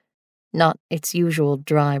throat, not its usual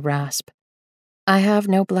dry rasp. "I have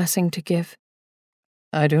no blessing to give."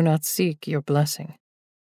 "I do not seek your blessing."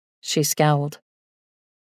 She scowled.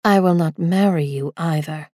 "I will not marry you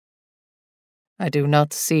either." "I do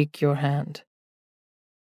not seek your hand."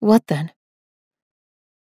 "What then?"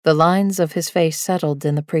 The lines of his face settled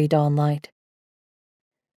in the pre-dawn light.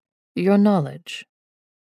 "Your knowledge."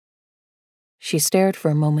 She stared for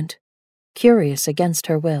a moment, curious against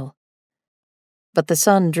her will. But the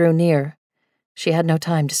sun drew near. She had no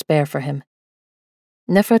time to spare for him.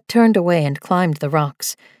 Nefret turned away and climbed the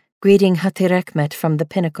rocks, greeting Hathirekmet from the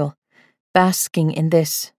pinnacle, basking in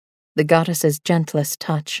this, the goddess's gentlest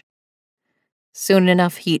touch. Soon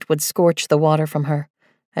enough heat would scorch the water from her,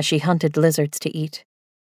 as she hunted lizards to eat.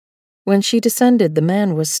 When she descended, the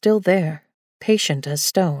man was still there, patient as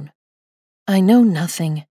stone. "I know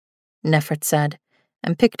nothing," Nefret said,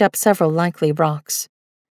 and picked up several likely rocks.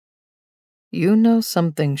 "You know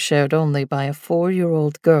something shared only by a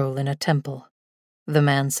 4-year-old girl in a temple," the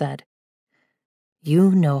man said.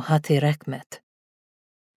 "You know Hathirekmet."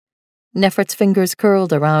 Nefret's fingers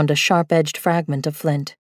curled around a sharp-edged fragment of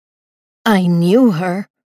flint. "I knew her,"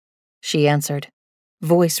 she answered,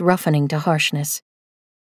 voice roughening to harshness.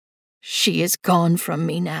 "She is gone from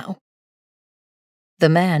me now." The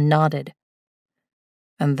man nodded.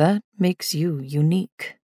 "And that makes you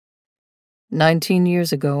unique. 19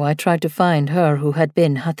 years ago, I tried to find her who had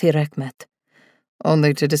been Hathirekmet,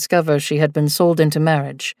 only to discover she had been sold into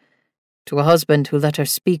marriage, to a husband who let her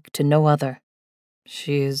speak to no other.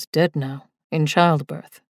 She is dead now, in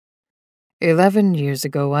childbirth. 11 years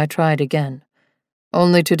ago, I tried again,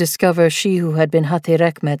 only to discover she who had been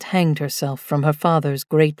Hathirekmet hanged herself from her father's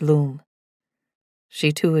great loom.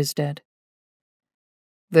 She too is dead.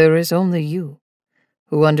 There is only you,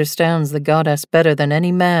 who understands the goddess better than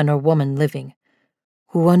any man or woman living,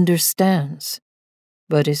 who understands,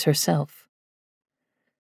 but is herself.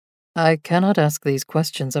 I cannot ask these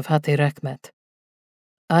questions of Hathirekmet.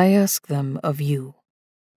 I ask them of you."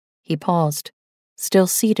 He paused, still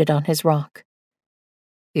seated on his rock.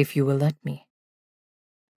 "If you will let me."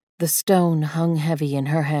 The stone hung heavy in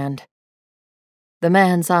her hand. The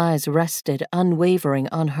man's eyes rested unwavering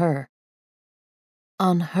on her.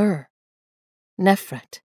 On her.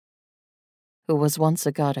 Nefret, who was once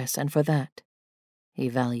a goddess, and for that, he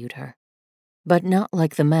valued her. But not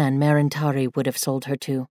like the man Merentari would have sold her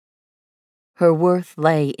to. Her worth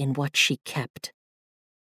lay in what she kept,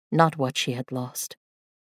 not what she had lost.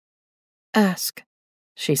 "Ask,"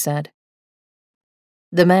 she said.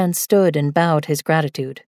 The man stood and bowed his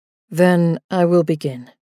gratitude. "Then I will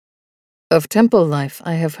begin. Of temple life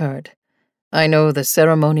I have heard. I know the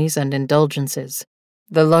ceremonies and indulgences,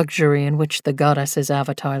 the luxury in which the goddess's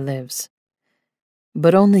avatar lives.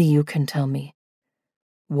 But only you can tell me,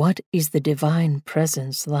 what is the divine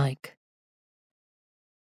presence like?"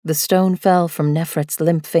 The stone fell from Nefret's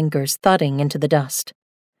limp fingers, thudding into the dust.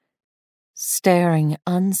 Staring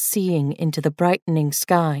unseeing into the brightening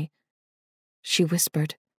sky, she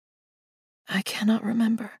whispered, "I cannot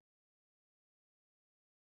remember."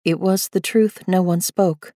 It was the truth no one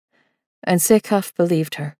spoke, and Sekhaf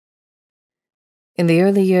believed her. In the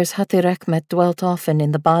early years, Hathirekmet dwelt often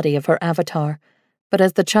in the body of her avatar, but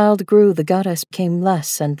as the child grew, the goddess became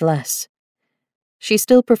less and less. She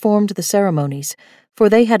still performed the ceremonies, for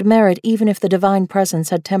they had merit even if the divine presence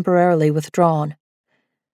had temporarily withdrawn.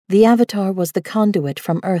 The avatar was the conduit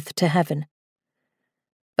from earth to heaven.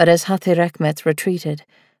 But as Hathirekmet retreated,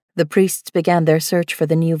 the priests began their search for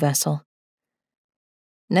the new vessel.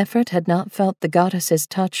 Nefret had not felt the goddess's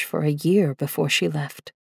touch for a year before she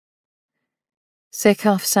left.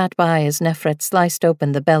 Sekhaf sat by as Nefret sliced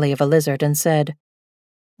open the belly of a lizard and said,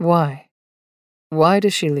 "Why? Why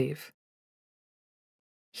does she leave?"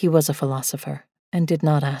 He was a philosopher, and did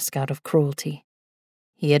not ask out of cruelty.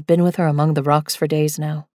 He had been with her among the rocks for days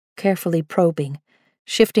now, carefully probing,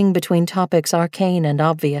 shifting between topics arcane and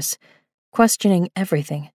obvious, questioning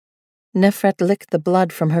everything. Nefret licked the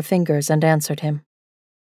blood from her fingers and answered him.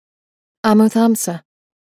 "Amuthamsa.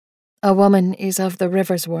 A woman is of the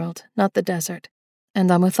river's world, not the desert, and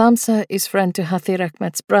Amuthamsa is friend to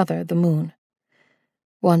Hathirekmet's brother, the moon.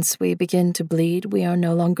 Once we begin to bleed, we are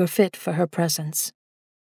no longer fit for her presence."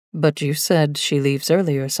 "But you said she leaves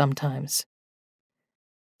earlier sometimes."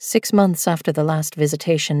 6 months after the last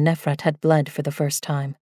visitation, Nefret had bled for the first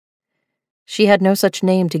time. She had no such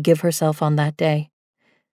name to give herself on that day.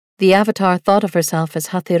 The avatar thought of herself as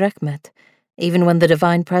Hathirekmet, even when the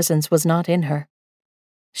divine presence was not in her.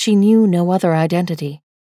 She knew no other identity,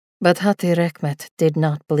 but Hathirekmet did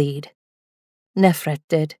not bleed. Nefret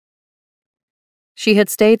did. She had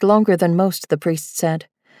stayed longer than most, the priest said,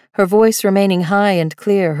 her voice remaining high and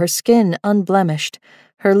clear, her skin unblemished,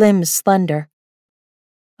 her limbs slender.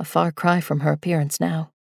 A far cry from her appearance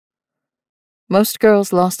now. Most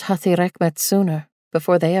girls lost Hathirekmet sooner,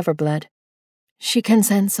 before they ever bled. "She can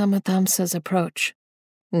sense Amuthamsa's approach,"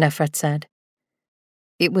 Nefret said.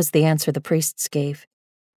 It was the answer the priests gave.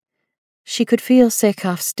 She could feel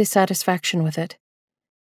Sekhaf's dissatisfaction with it.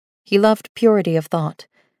 He loved purity of thought,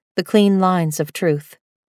 the clean lines of truth.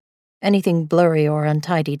 Anything blurry or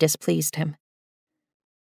untidy displeased him.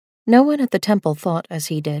 No one at the temple thought as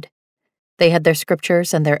he did. They had their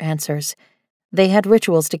scriptures and their answers. They had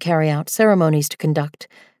rituals to carry out, ceremonies to conduct,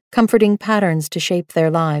 comforting patterns to shape their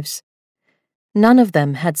lives. None of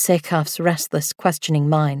them had Sekhaf's restless, questioning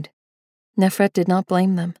mind. Nefret did not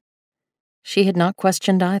blame them. She had not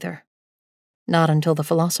questioned either. Not until the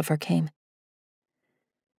philosopher came.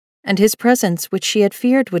 And his presence, which she had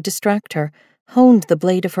feared would distract her, honed the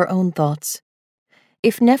blade of her own thoughts.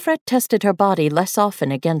 If Nefret tested her body less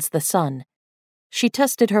often against the sun, she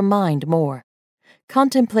tested her mind more,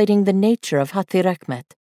 contemplating the nature of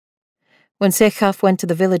Hathirekmet. When Sekhaf went to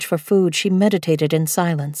the village for food, she meditated in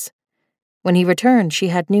silence. When he returned, she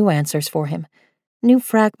had new answers for him, new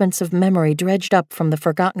fragments of memory dredged up from the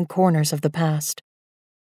forgotten corners of the past.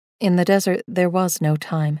 In the desert, there was no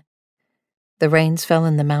time. The rains fell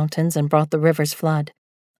in the mountains and brought the river's flood,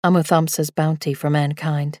 Amuthamsa's bounty for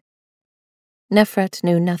mankind. Nefret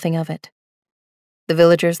knew nothing of it. The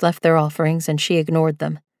villagers left their offerings and she ignored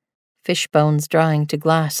them, fish bones drying to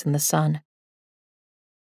glass in the sun.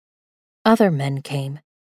 Other men came.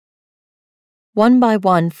 One by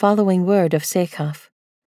one, following word of Sekhaf.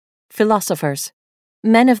 Philosophers,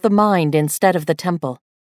 men of the mind instead of the temple,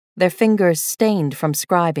 their fingers stained from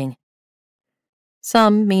scribing.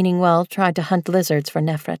 Some, meaning well, tried to hunt lizards for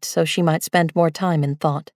Nefret so she might spend more time in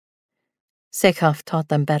thought. Sekhaf taught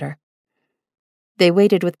them better. They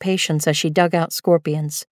waited with patience as she dug out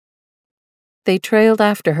scorpions. They trailed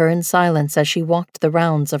after her in silence as she walked the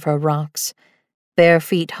rounds of her rocks, bare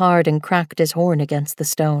feet hard and cracked as horn against the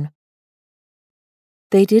stone.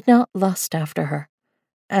 They did not lust after her,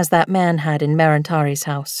 as that man had in Marantari's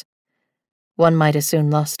house. One might as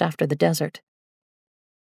soon lust after the desert.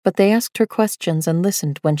 But they asked her questions and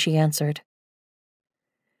listened when she answered.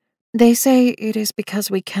 "They say it is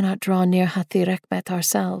because we cannot draw near Hathirekmet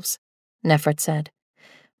ourselves," Nefret said,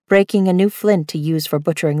 breaking a new flint to use for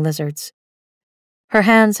butchering lizards. Her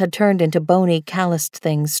hands had turned into bony, calloused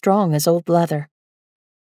things strong as old leather.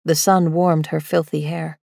 The sun warmed her filthy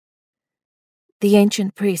hair. "The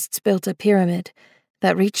ancient priests built a pyramid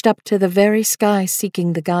that reached up to the very sky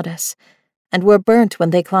seeking the goddess, and were burnt when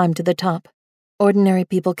they climbed to the top. Ordinary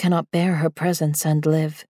people cannot bear her presence and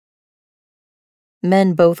live."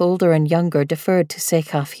 Men both older and younger deferred to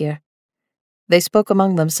Sekhaf here. They spoke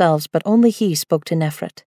among themselves, but only he spoke to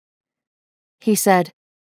Nefret. He said,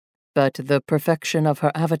 "But the perfection of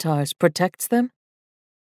her avatars protects them?"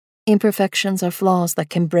 "Imperfections are flaws that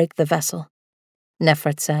can break the vessel,"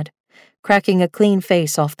 Nefret said, cracking a clean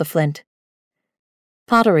face off the flint.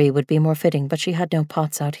 Pottery would be more fitting, but she had no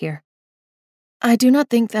pots out here. "I do not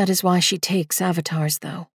think that is why she takes avatars,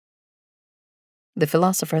 though." The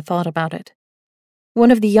philosopher thought about it.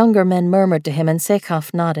 One of the younger men murmured to him, and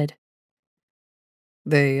Sekhaf nodded.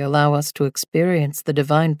 They allow us to experience the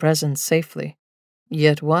divine presence safely.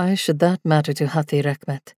 Yet why should that matter to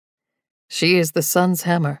Hati-Rekhmet? She is the sun's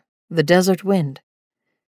hammer, the desert wind.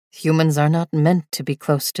 Humans are not meant to be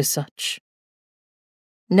close to such.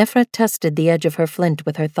 Nefret tested the edge of her flint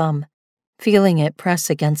with her thumb, feeling it press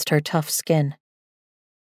against her tough skin.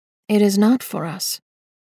 It is not for us.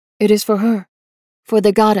 It is for her, for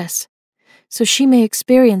the goddess, so she may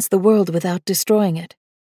experience the world without destroying it.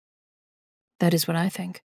 That is what I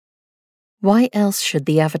think. Why else should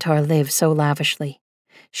the Avatar live so lavishly?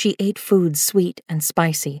 She ate food sweet and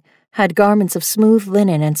spicy, had garments of smooth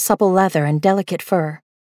linen and supple leather and delicate fur.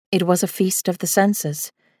 It was a feast of the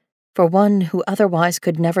senses, for one who otherwise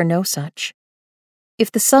could never know such.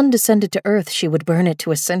 If the sun descended to earth, she would burn it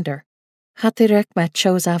to a cinder. Hati-Rekhmet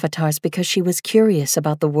chose avatars because she was curious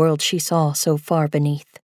about the world she saw so far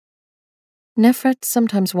beneath. Nefret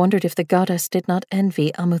sometimes wondered if the goddess did not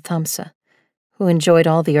envy Amuthamsa, who enjoyed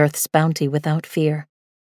all the earth's bounty without fear.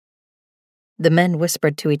 The men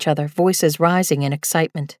whispered to each other, voices rising in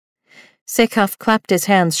excitement. Sekhaf clapped his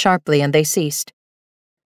hands sharply, and they ceased.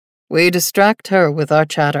 We distract her with our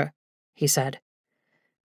chatter, he said.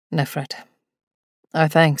 Nefret, our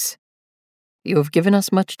thanks. You have given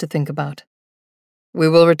us much to think about. We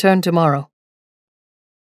will return tomorrow.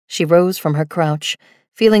 She rose from her crouch,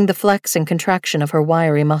 feeling the flex and contraction of her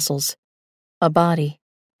wiry muscles. A body,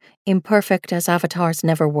 imperfect as avatars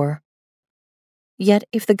never were. Yet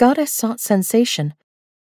if the goddess sought sensation,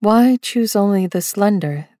 why choose only the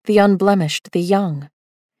slender, the unblemished, the young?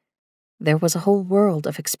 There was a whole world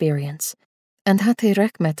of experience, and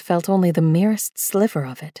Hati-Rekhmet felt only the merest sliver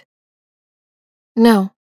of it.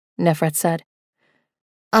 No, Nefret said.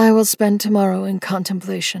 I will spend tomorrow in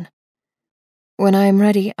contemplation. When I am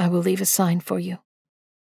ready, I will leave a sign for you.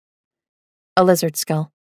 A lizard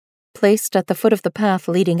skull, placed at the foot of the path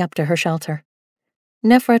leading up to her shelter.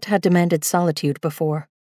 Nefret had demanded solitude before.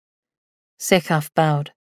 Sekhaf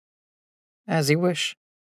bowed. As you wish.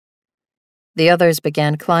 The others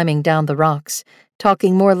began climbing down the rocks,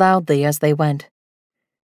 talking more loudly as they went.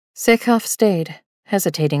 Sekhaf stayed,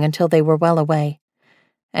 hesitating until they were well away,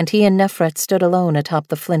 and he and Nefret stood alone atop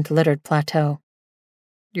the flint-littered plateau.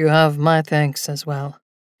 You have my thanks as well,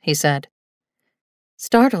 he said.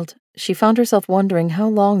 Startled, she found herself wondering how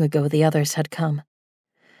long ago the others had come.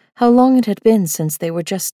 How long it had been since they were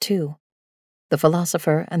just two, the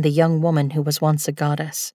philosopher and the young woman who was once a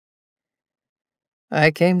goddess.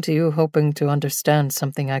 I came to you hoping to understand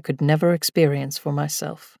something I could never experience for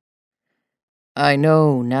myself. I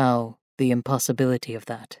know now the impossibility of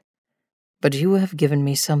that, but you have given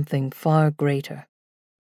me something far greater.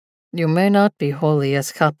 You may not be holy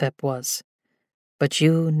as Chapep was, but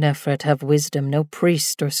you, Nefret, have wisdom no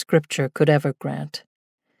priest or scripture could ever grant.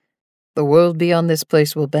 The world beyond this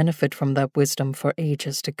place will benefit from that wisdom for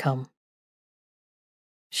ages to come.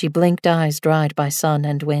 She blinked eyes dried by sun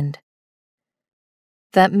and wind.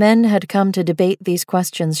 That men had come to debate these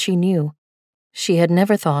questions she knew. She had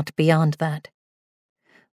never thought beyond that.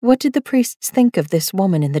 What did the priests think of this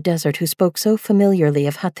woman in the desert who spoke so familiarly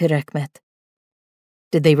of Hati-Rekhmet?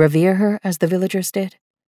 Did they revere her as the villagers did?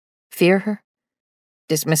 Fear her?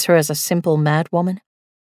 Dismiss her as a simple mad woman?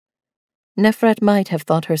 Nefret might have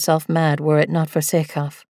thought herself mad were it not for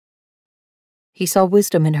Sekhaf. He saw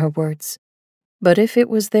wisdom in her words, but if it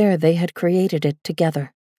was there they had created it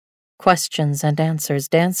together. Questions and answers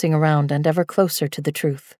dancing around and ever closer to the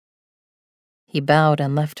truth. He bowed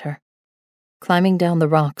and left her, climbing down the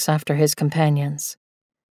rocks after his companions.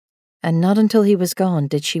 And not until he was gone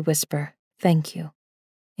did she whisper, "Thank you,"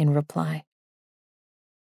 in reply.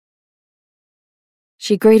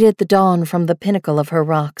 She greeted the dawn from the pinnacle of her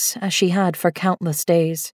rocks, as she had for countless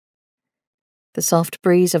days. The soft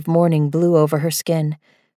breeze of morning blew over her skin,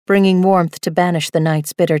 bringing warmth to banish the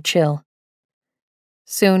night's bitter chill.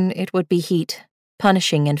 Soon it would be heat,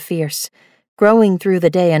 punishing and fierce, growing through the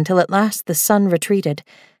day until at last the sun retreated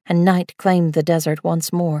and night claimed the desert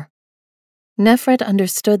once more. Nefret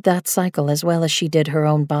understood that cycle as well as she did her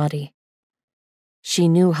own body. She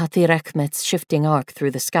knew Hati-Rekhmet's shifting arc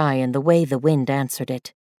through the sky and the way the wind answered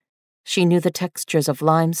it. She knew the textures of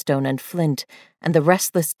limestone and flint and the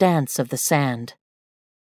restless dance of the sand.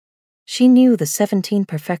 She knew the 17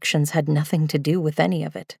 perfections had nothing to do with any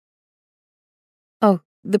of it. Oh,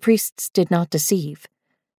 the priests did not deceive.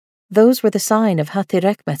 Those were the sign of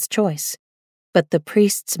Hati-Rekhmet's choice, but the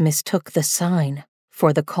priests mistook the sign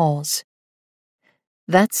for the cause.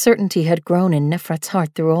 That certainty had grown in Nefret's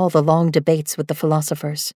heart through all the long debates with the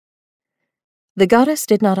philosophers. The goddess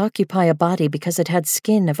did not occupy a body because it had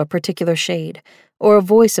skin of a particular shade or a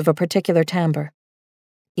voice of a particular timbre.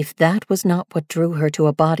 If that was not what drew her to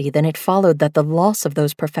a body, then it followed that the loss of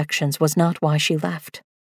those perfections was not why she left.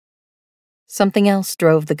 Something else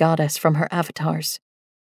drove the goddess from her avatars.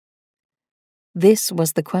 This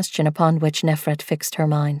was the question upon which Nefret fixed her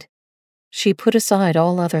mind. She put aside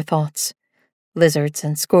all other thoughts: lizards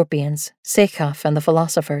and scorpions, Sekhaf and the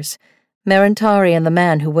philosophers, Merentari and the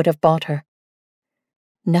man who would have bought her.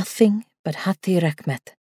 Nothing but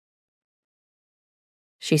Hati-Rekhmet.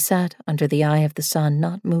 She sat under the eye of the sun,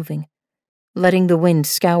 not moving, letting the wind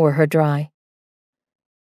scour her dry.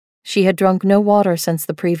 She had drunk no water since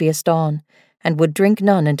the previous dawn, and would drink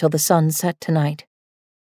none until the sun set tonight.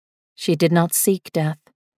 She did not seek death,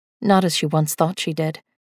 not as she once thought she did,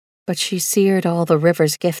 but she seared all the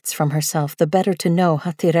river's gifts from herself the better to know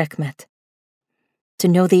Hati-Rekhmet, to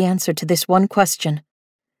know the answer to this one question: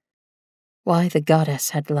 why the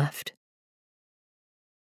goddess had left.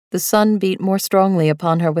 The sun beat more strongly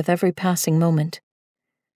upon her with every passing moment.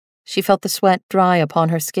 She felt the sweat dry upon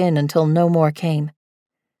her skin until no more came.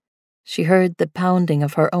 She heard the pounding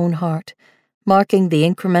of her own heart, marking the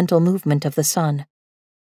incremental movement of the sun.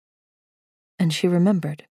 And she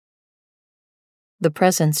remembered. The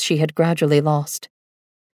presence she had gradually lost.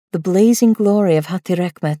 The blazing glory of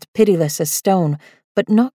Hati-Rekhmet, pitiless as stone, but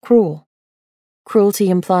not cruel. Cruelty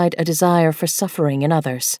implied a desire for suffering in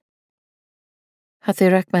others.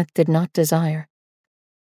 Hati-Rekhmet did not desire.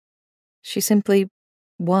 She simply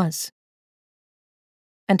was.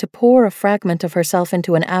 And to pour a fragment of herself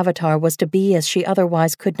into an avatar was to be as she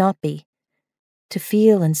otherwise could not be, to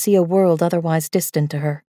feel and see a world otherwise distant to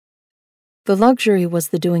her. The luxury was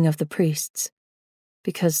the doing of the priests,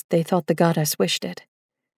 because they thought the goddess wished it.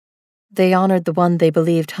 They honored the one they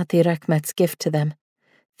believed Hati-Rekhmet's gift to them,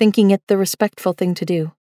 thinking it the respectful thing to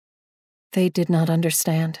do. They did not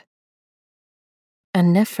understand.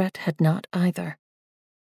 And Nefret had not either.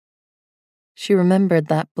 She remembered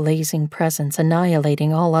that blazing presence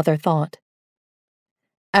annihilating all other thought.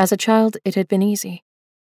 As a child, it had been easy.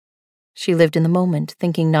 She lived in the moment,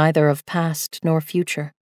 thinking neither of past nor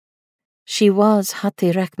future. She was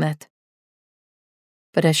Hati-Rekhmet.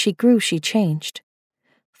 But as she grew, she changed.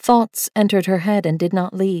 Thoughts entered her head and did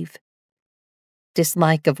not leave.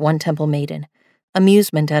 Dislike of one temple maiden,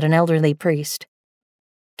 amusement at an elderly priest,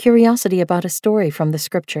 curiosity about a story from the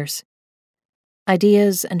scriptures,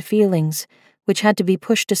 ideas and feelings which had to be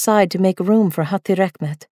pushed aside to make room for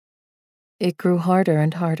Hati-Rekhmet. It grew harder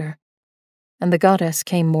and harder, and the goddess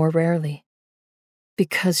came more rarely,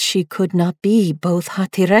 because she could not be both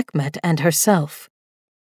Hati-Rekhmet and herself.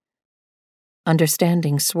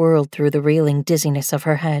 Understanding swirled through the reeling dizziness of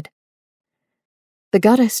her head. The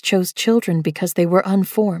goddess chose children because they were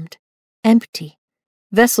unformed, empty,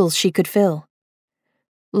 vessels she could fill.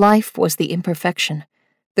 Life was the imperfection,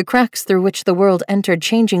 the cracks through which the world entered,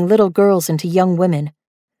 changing little girls into young women.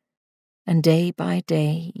 And day by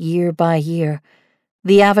day, year by year,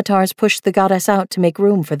 the avatars pushed the goddess out to make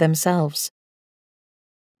room for themselves.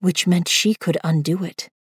 Which meant she could undo it.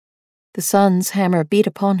 The sun's hammer beat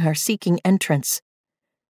upon her, seeking entrance.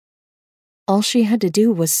 All she had to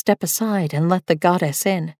do was step aside and let the goddess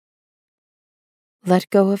in. Let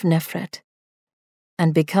go of Nefret,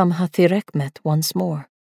 and become Hati-Rekhmet once more.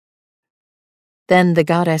 Then the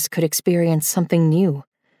goddess could experience something new.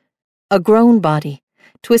 A grown body,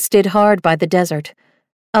 twisted hard by the desert,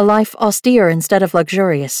 a life austere instead of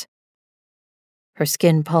luxurious. Her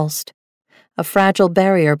skin pulsed, a fragile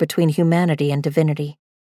barrier between humanity and divinity.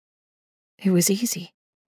 It was easy,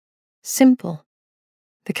 simple,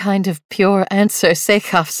 the kind of pure answer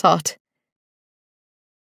Sekhaf sought.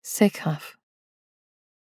 Sekhaf.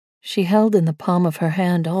 She held in the palm of her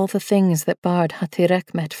hand all the things that barred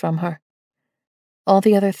Hati-Rekhmet from her. All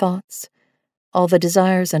the other thoughts, all the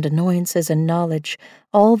desires and annoyances and knowledge,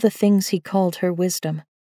 all the things he called her wisdom.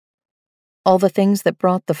 All the things that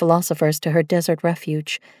brought the philosophers to her desert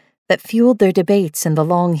refuge, that fueled their debates in the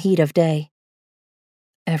long heat of day.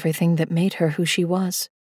 Everything that made her who she was.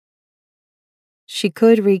 She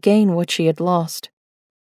could regain what she had lost,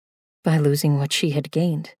 by losing what she had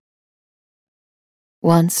gained.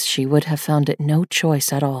 Once she would have found it no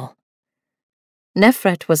choice at all.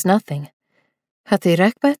 Nefret was nothing.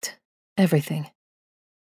 Hati-Rekhmet, everything.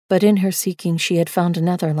 But in her seeking she had found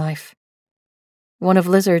another life. One of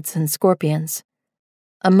lizards and scorpions.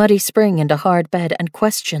 A muddy spring and a hard bed, and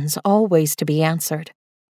questions always to be answered.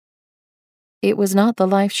 It was not the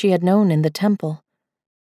life she had known in the temple,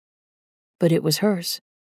 but it was hers.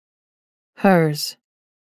 Hers,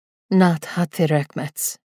 not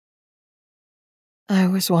Hati-Rekhmet's. I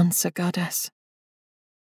was once a goddess.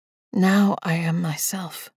 Now I am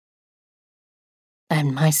myself.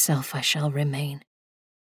 And myself I shall remain.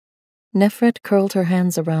 Nefret curled her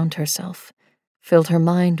hands around herself, filled her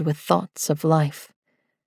mind with thoughts of life,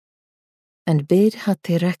 and bid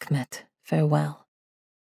Hatirekmet farewell.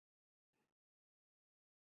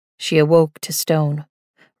 She awoke to stone,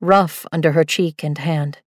 rough under her cheek and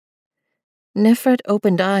hand. Nefret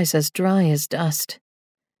opened eyes as dry as dust.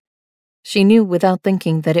 She knew without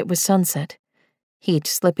thinking that it was sunset, heat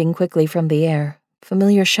slipping quickly from the air,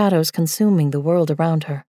 familiar shadows consuming the world around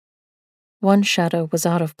her. One shadow was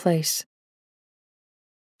out of place.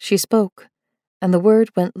 She spoke, and the word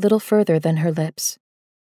went little further than her lips.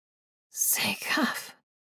 Sekhaf.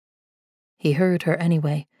 He heard her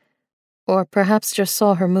anyway, or perhaps just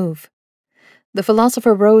saw her move. The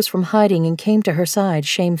philosopher rose from hiding and came to her side,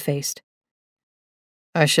 shamefaced.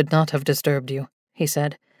 I should not have disturbed you, he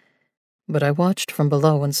said, but I watched from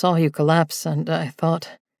below and saw you collapse, and I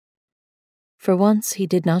thought... For once he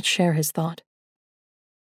did not share his thought.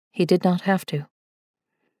 He did not have to.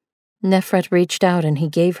 Nefret reached out and he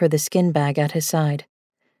gave her the skin bag at his side.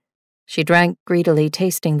 She drank greedily,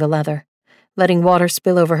 tasting the leather, letting water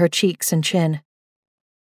spill over her cheeks and chin.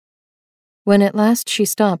 When at last she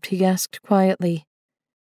stopped, he asked quietly,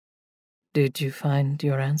 Did you find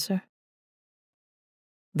your answer?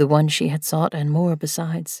 The one she had sought and more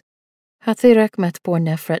besides. Hatirekmet bore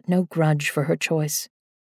Nefret no grudge for her choice.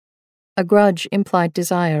 A grudge implied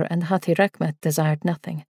desire, and Hatirekmet desired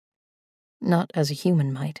nothing. Not as a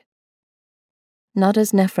human might. Not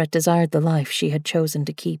as Nefret desired the life she had chosen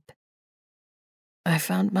to keep. I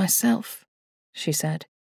found myself, she said.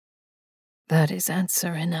 That is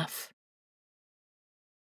answer enough.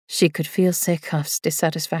 She could feel Sekhaf's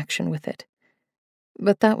dissatisfaction with it,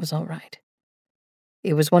 but that was all right.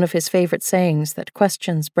 It was one of his favorite sayings that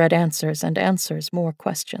questions bred answers and answers more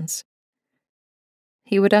questions.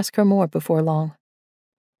 He would ask her more before long.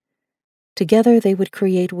 Together they would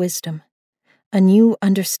create wisdom, a new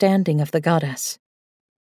understanding of the goddess.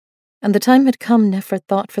 And the time had come, Nefret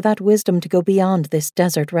thought, for that wisdom to go beyond this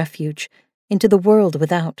desert refuge, into the world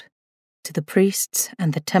without, to the priests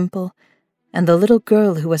and the temple, and the little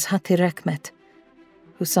girl who was Hatirekmet,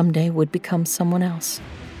 who someday would become someone else.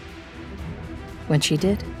 When she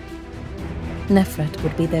did, Nefret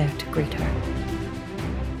would be there to greet her.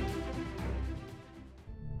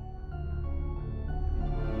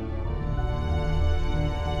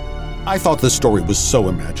 I thought this story was so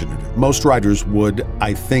imaginative. Most writers would,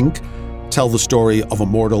 I think, tell the story of a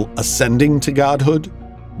mortal ascending to godhood.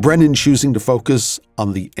 Brennan choosing to focus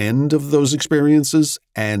on the end of those experiences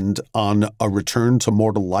and on a return to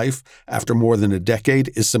mortal life after more than a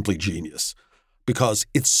decade is simply genius, because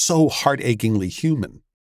it's so heart-achingly human.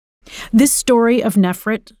 This story of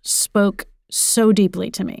Nefret spoke so deeply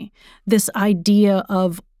to me. This idea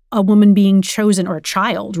of a woman being chosen, or a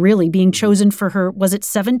child really being chosen for her, was it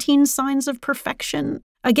 17 signs of perfection?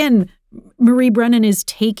 Again, Marie Brennan is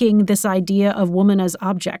taking this idea of woman as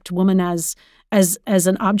object, woman as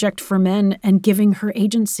an object for men, and giving her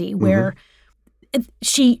agency, where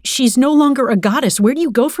she's no longer a goddess. Where do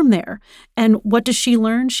you go from there? And what does she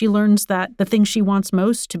learn? She learns that the thing she wants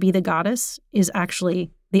most, to be the goddess, is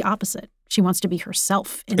actually the opposite. She wants to be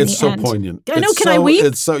herself in the end. It's so poignant. I know, can I weep?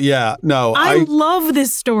 It's so, yeah, no. I love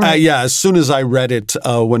this story. Yeah, as soon as I read it,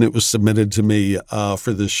 when it was submitted to me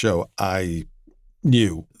for this show, I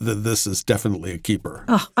knew that this is definitely a keeper.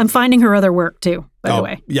 Oh, I'm finding her other work too, by the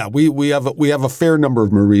way. Yeah, we have a fair number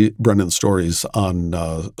of Marie Brennan stories on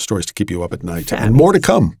Stories to Keep You Up at Night, Fabulous. And more to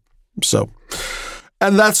come. So,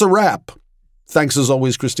 and that's a wrap. Thanks as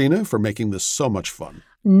always, Christina, for making this so much fun.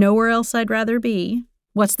 Nowhere else I'd rather be.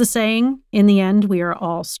 What's the saying? In the end, we are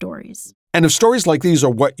all stories. And if stories like these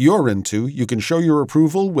are what you're into, you can show your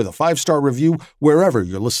approval with a 5-star review wherever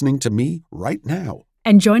you're listening to me right now.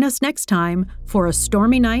 And join us next time for A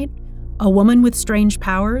Stormy Night, A Woman with Strange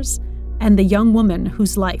Powers, and the young woman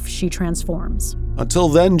whose life she transforms. Until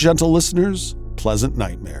then, gentle listeners, pleasant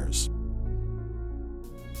nightmares.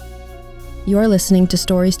 You're listening to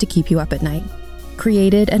Stories to Keep You Up at Night,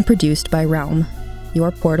 created and produced by Realm,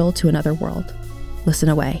 your portal to another world. Listen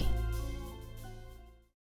away.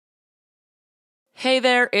 Hey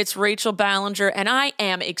there, it's Rachel Ballinger, and I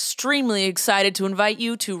am extremely excited to invite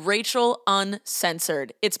you to Rachel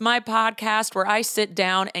Uncensored. It's my podcast where I sit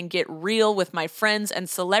down and get real with my friends and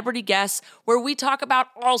celebrity guests, where we talk about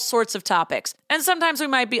all sorts of topics. And sometimes we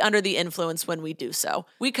might be under the influence when we do so.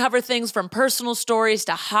 We cover things from personal stories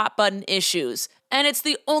to hot button issues. And it's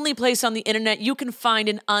the only place on the internet you can find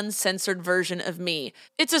an uncensored version of me.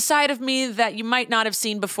 It's a side of me that you might not have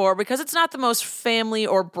seen before because it's not the most family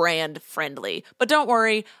or brand friendly. But don't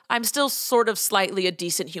worry, I'm still sort of slightly a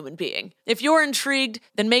decent human being. If you're intrigued,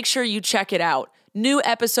 then make sure you check it out. New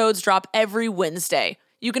episodes drop every Wednesday.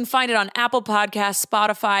 You can find it on Apple Podcasts,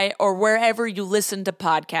 Spotify, or wherever you listen to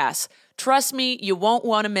podcasts. Trust me, you won't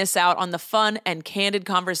want to miss out on the fun and candid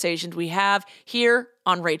conversations we have here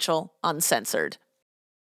on Rachel Uncensored.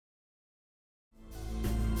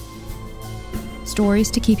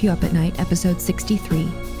 Stories to Keep You Up at Night, episode 63,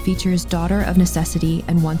 features Daughter of Necessity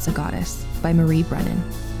and Once a Goddess by Marie Brennan.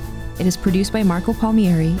 It is produced by Marco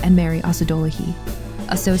Palmieri and Mary Osadolahi.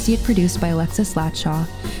 Associate produced by Alexis Latshaw,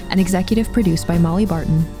 and executive produced by Molly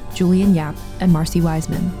Barton, Julian Yap, and Marcy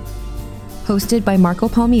Wiseman. Hosted by Marco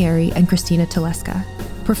Palmieri and Christina Teleska.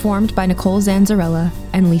 Performed by Nicole Zanzarella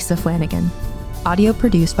and Lisa Flanagan. Audio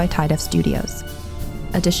produced by Tide F Studios.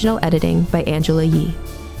 Additional editing by Angela Yee.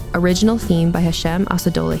 Original theme by Hashem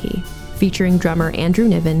Asadolahi, featuring drummer Andrew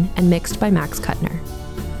Niven and mixed by Max Kuttner.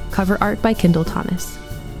 Cover art by Kendall Thomas.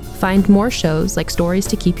 Find more shows like Stories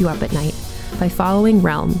to Keep You Up at Night by following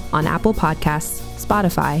Realm on Apple Podcasts,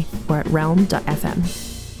 Spotify, or at realm.fm.